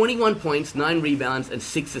averaging 21 points, 9 rebounds, and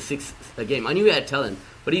 6 assists a game. I knew he had talent,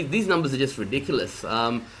 but these numbers are just ridiculous.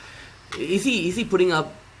 Is he putting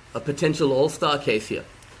up a potential all-star case here?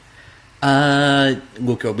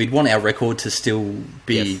 Look, we'd want our record to still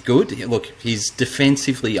be good. Look, he's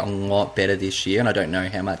defensively a lot better this year, and I don't know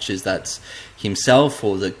how much that's himself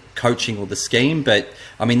or the coaching or the scheme, but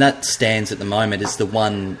I mean that stands at the moment as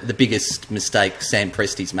the biggest mistake Sam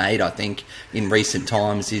Presti's made, I think, in recent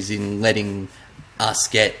times, is in letting us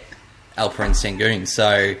get Alperen Sengun.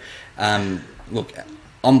 So, look,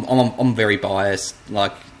 I'm very biased.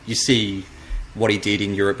 You see what he did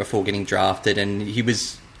in Europe before getting drafted, and he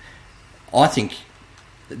was, I think,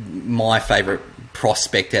 my favourite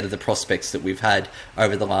prospect out of the prospects that we've had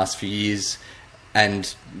over the last few years.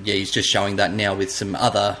 And he's just showing that now with some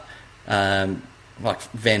other, like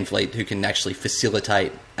Van Vliet, who can actually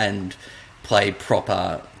facilitate and play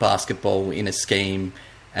proper basketball in a scheme.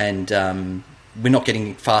 And we're not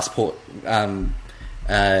getting fast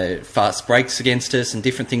breaks against us and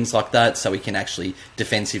different things like that, so he can actually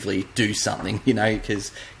defensively do something,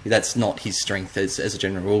 because that's not his strength as a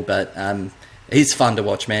general rule. But he's fun to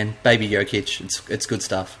watch, man. Baby Jokic, it's good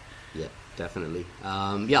stuff. Yeah, definitely.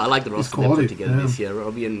 I like the roster they put together this year.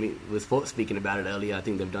 Robbie and me was speaking about it earlier. I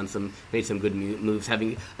think they've made some good moves.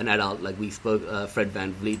 Having an adult, like we spoke, Fred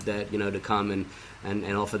Van Vliet, there, to come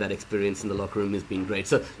and offer that experience in the locker room has been great.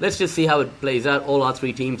 So let's just see how it plays out. All our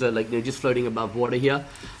 3 teams are just floating above water here.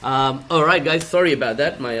 All right, guys, sorry about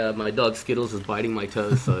that. My dog Skittles was biting my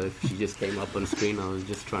toes, so if she just came up on screen, I was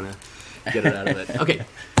just trying to get it out of it. Okay,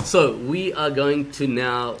 so we are going to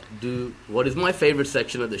now do what is my favorite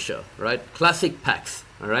section of the show, right? Classic packs,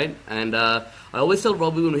 all right? And I always tell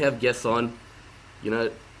Robbie when we have guests on,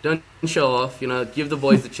 don't show off, give the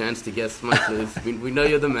boys a chance to guess my clues. We know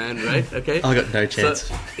you're the man, right? Okay. I got no chance.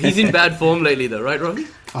 So, he's in bad form lately, though, right, Robbie?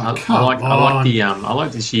 I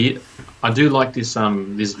like this year. I do like this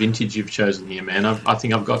this vintage you've chosen here, man. I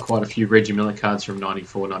think I've got quite a few Reggie Miller cards from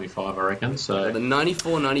 94, 95, I reckon. So the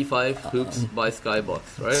 94, 95 hoops by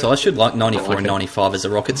Skybox, right? So I should like 94 and 95 as a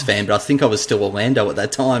Rockets fan, but I think I was still Orlando at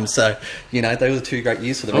that time. So, they were 2 great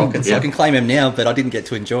years for the Rockets. Yeah. I can claim him now, but I didn't get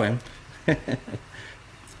to enjoy him.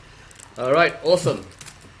 All right, awesome.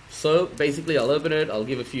 So basically, I'll open it. I'll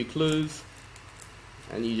give a few clues,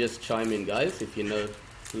 and you just chime in, guys, if you know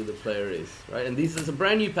who the player is, right? And this is a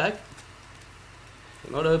brand new pack.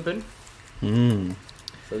 Not open. Mm.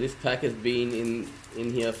 So this pack has been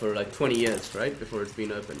in here for like 20 years, right? Before it's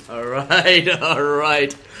been open. All right.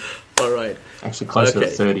 Actually, closer to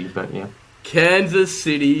 30, but yeah. Kansas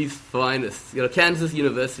City's finest. Kansas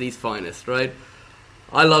University's finest, right?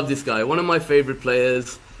 I love this guy. One of my favorite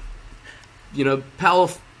players. Power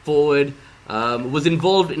forward. Was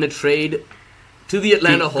involved in a trade to the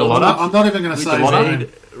Atlanta Hawks. I'm not even going to say his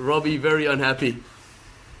name. Robbie very unhappy.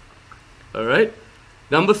 All right.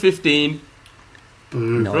 Number 15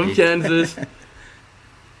 from Kansas,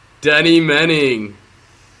 Danny Manning.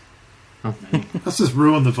 Oh, man. Let's just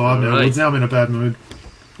ruin the vibe now. Right. Now I'm in a bad mood.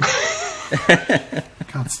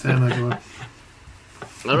 Can't stand that guy.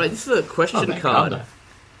 All right, this is a question card.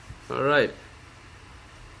 All right.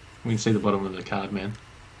 We can see the bottom of the card, man.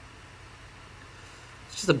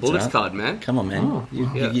 It's just a bullets card, man. Come on, man. Oh,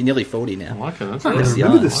 You're nearly 40 now. I like it. That's I nice.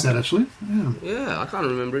 remember this set, actually. Yeah. Yeah, I can't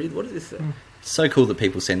remember either. What does this say? So cool that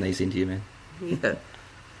people send these into you, man. Yeah.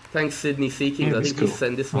 Thanks, Sydney Seekings. Yeah, I think cool. you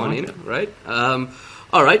send this one like in, it. right?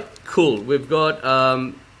 All right, cool. We've got...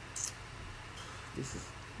 what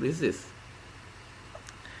is this?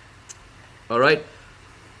 All right.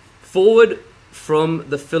 Forward from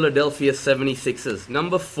the Philadelphia 76ers.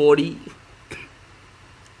 Number 40.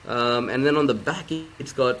 And then on the back,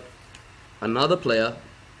 it's got another player.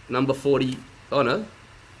 Number 40. Oh, no.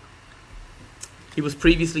 He was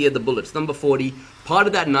previously at the Bullets. Number 40. Part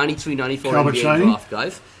of that 93-94 NBA draft,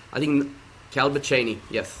 guys. I think Calbert Cheney.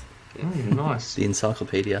 Yes. Oh, nice. The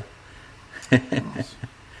encyclopedia.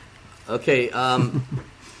 Okay.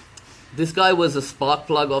 This guy was a spark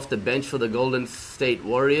plug off the bench for the Golden State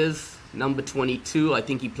Warriors. Number 22. I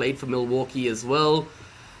think he played for Milwaukee as well.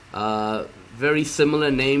 Very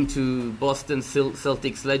similar name to Boston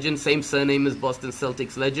Celtics legend. Same surname as Boston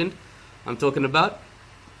Celtics legend I'm talking about.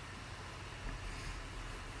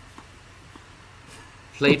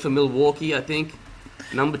 Played for Milwaukee, I think.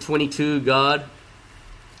 Number 22 guard.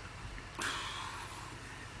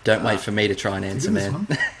 Don't wait for me to try and answer, man.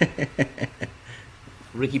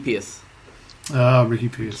 Ricky Pierce. Ricky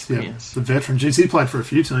Pierce. Yeah, Pierce. the veteran. Jeez, he played for a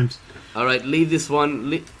few teams. All right, leave this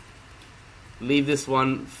one. Leave this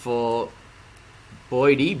one for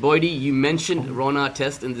Boydie. Boydie, you mentioned Ron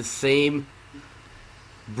Artest in the same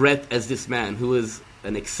breath as this man, who is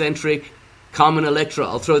an eccentric Carmen Electra.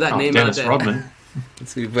 I'll throw that name Dennis out there. Rodman.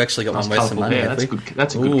 We've actually got Nice one worse than colourful money. hair. Have That's we? good.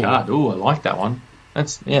 That's a good card. Ooh, I like that one.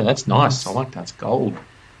 That's nice. I like that. It's gold.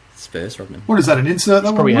 Spurs, Rodman. What is that, an insert?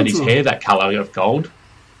 He's probably had his hair that colour of gold.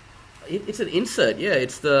 It's an insert, yeah.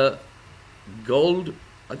 It's the gold.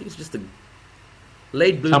 I think it's just the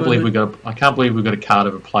late blue. I can't believe we got a card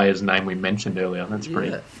of a player's name we mentioned earlier. That's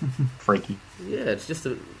pretty freaky. Yeah, it's just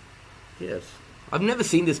a. Yes, I've never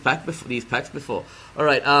seen this pack before. These packs before. All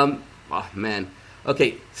right. Oh man.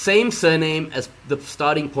 Okay. Same surname as the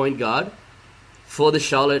starting point guard for the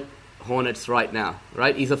Charlotte Hornets right now.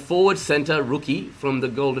 Right. He's a forward center rookie from the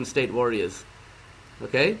Golden State Warriors.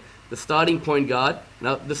 Okay. The starting point guard.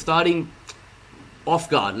 Now the starting off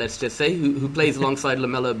guard. Let's just say who plays alongside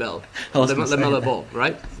LaMelo Ball. LaMelo Ball.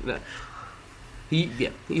 Right.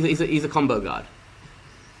 He's a combo guard.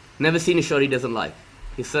 Never seen a shot he doesn't like.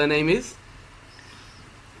 His surname is?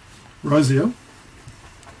 Rozio.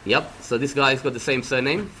 Yep. So this guy's got the same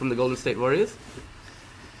surname from the Golden State Warriors.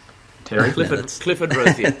 Terry. Clifford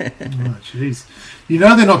Rozier. Oh, jeez. You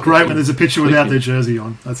know they're not great when there's a picture without their jersey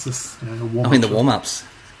on. That's just a warm-up. I mean, the warm-ups.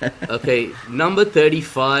 Okay, number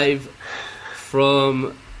 35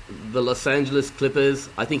 from the Los Angeles Clippers.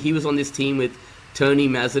 I think he was on this team with Tony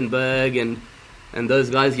Mazenberg and those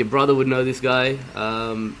guys. Your brother would know this guy.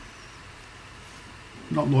 Not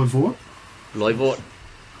Lloyd Vaught. Lloyd Vaught.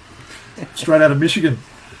 Straight out of Michigan.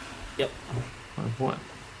 Yep. What?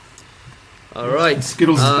 All right.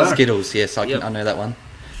 Skittles is back. Skittles, yes, I Yep. know that one.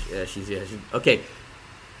 Yeah, she's okay.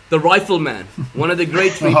 The Rifleman, one of the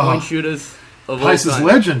great three-point shooters of all Pacers time.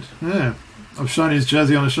 legend. Yeah. I've shown his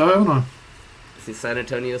jersey on the show, haven't I? Is he San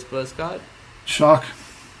Antonio Spurs card? Chuck.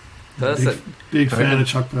 Person. Big fan of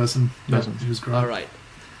Chuck Person. Yeah, Person. he was great. All right.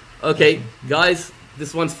 Okay, guys,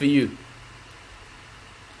 this one's for you.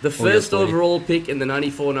 The first overall pick in the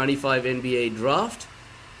 94-95 NBA draft,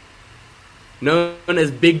 known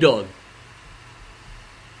as Big Dog.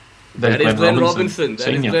 That is Glenn Robinson. That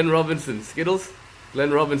is Senior. Glenn Robinson. Skittles?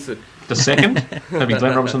 Glenn Robinson. The second? Maybe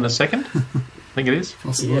Glenn Robinson the second? I think it is.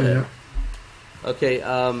 Possibly, Yeah. yeah. Okay,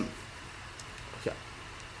 okay.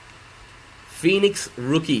 Phoenix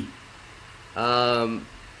rookie. I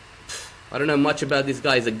don't know much about this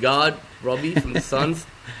guy. He's a guard, Robbie, from the Suns.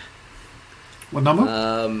 What number?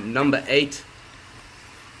 Number 8.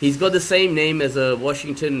 He's got the same name as a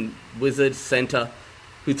Washington Wizards center.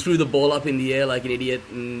 who threw the ball up in the air like an idiot,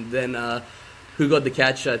 and then who got the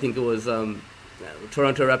catch? I think it was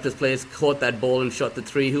Toronto Raptors players caught that ball and shot the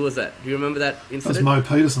three. Who was that? Do you remember that incident? That was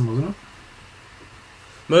Mo Peterson, wasn't it?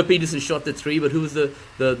 Mo Peterson shot the three, but who was the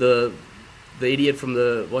idiot from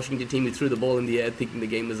the Washington team who threw the ball in the air thinking the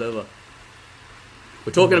game was over?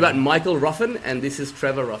 We're talking about Michael Ruffin, and this is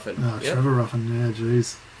Trevor Ruffin. Oh, yep. Trevor Ruffin, yeah,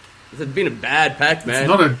 jeez. It's been a bad pack, man.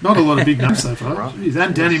 It's not a lot of big names so far. Jeez,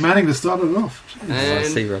 and Danny Manning to start it off. I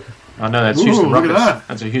see, Rocket. I know that's Houston Rockets.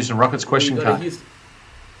 That's a Houston Rockets question card.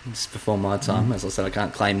 It's before my time. As I said, I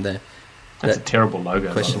can't claim That's a terrible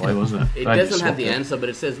logo, by the way, wasn't it? It doesn't have the answer, but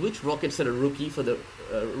it says, which Rocket set a rookie for the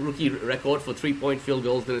rookie record for 3-point field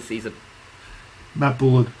goals in a season? Matt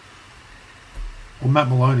Bullard. Or Matt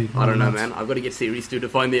Maloney. I don't know, man. I've got to get Series 2 to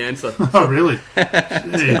find the answer. Oh, really?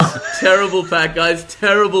 Terrible pack, guys.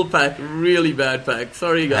 Terrible pack. Really bad pack.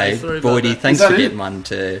 Sorry, guys. Hey, sorry Boydie, thanks for getting one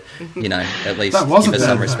to, at least give us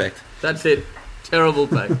some respect. That's it. Terrible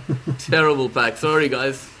pack. Terrible pack. Sorry,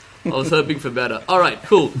 guys. I was hoping for better. All right,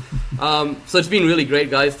 cool. So it's been really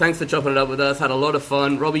great, guys. Thanks for chopping it up with us. Had a lot of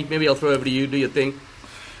fun. Robbie, maybe I'll throw over to you. Do your thing.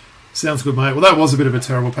 Sounds good, mate. Well, that was a bit of a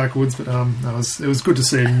terrible pack, Woods, but it was good to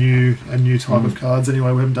see a new type of cards. Anyway,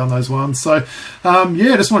 we haven't done those ones. So,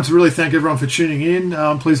 just wanted to really thank everyone for tuning in.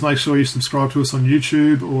 Please make sure you subscribe to us on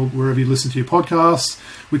YouTube or wherever you listen to your podcasts.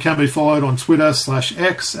 We can be followed on Twitter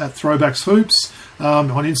 /X at ThrowbacksHoops. On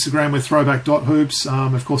Instagram, we're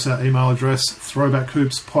throwback.hoops. Of course, our email address,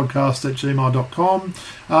 throwbackhoopspodcast@gmail.com.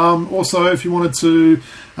 Also, if you wanted to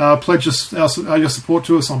pledge your support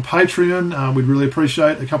to us on Patreon, we'd really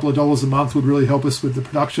appreciate a couple of dollars a month. Would really help us with the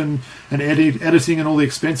production and editing and all the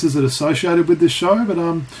expenses that are associated with this show. But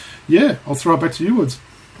I'll throw it back to you, Woods.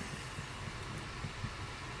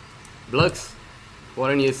 Blokes, why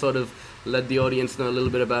don't you sort of let the audience know a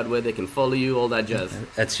little bit about where they can follow you, all that jazz.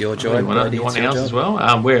 That's your job. You want ours as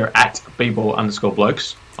well? We're at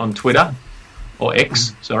bball_blokes on Twitter, or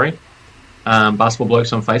X, sorry. Basketball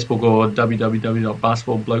Blokes on Facebook or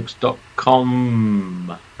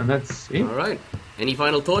www.basketballblokes.com. And that's it. All right. Any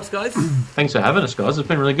final thoughts, guys? Thanks for having us, guys. It's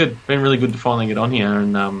been really good. Been really good to finally get on here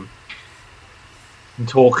and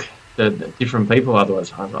talk to different people.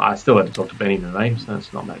 Otherwise, I still had to talk to Benny today, so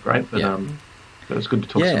it's not that great. But it was good to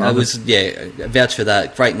talk to some others. Vouch for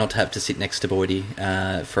that. Great not to have to sit next to Boydie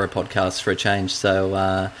for a podcast for a change.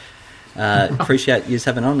 So appreciate you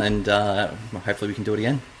having on, and hopefully we can do it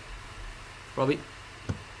again. Robbie?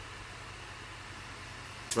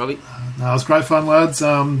 No, it was great fun, lads.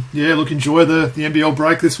 Enjoy the NBL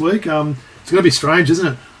break this week. It's going to be strange, isn't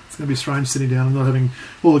it? It's going to be strange sitting down and not having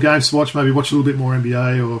all the games to watch. Maybe watch a little bit more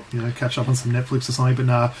NBA or catch up on some Netflix or something.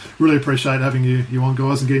 But really appreciate having you on,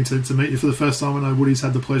 guys, and getting to meet you for the first time. I know Woody's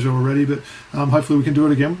had the pleasure already, but hopefully we can do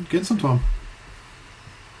it again sometime.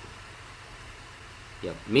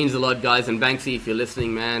 Yeah, means a lot, guys. And Banksy, if you're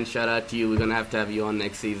listening, man, shout out to you. We're going to have you on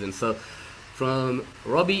next season. So from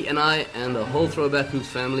Robbie and I and the whole Throwback Hoops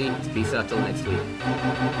family, peace out till next week.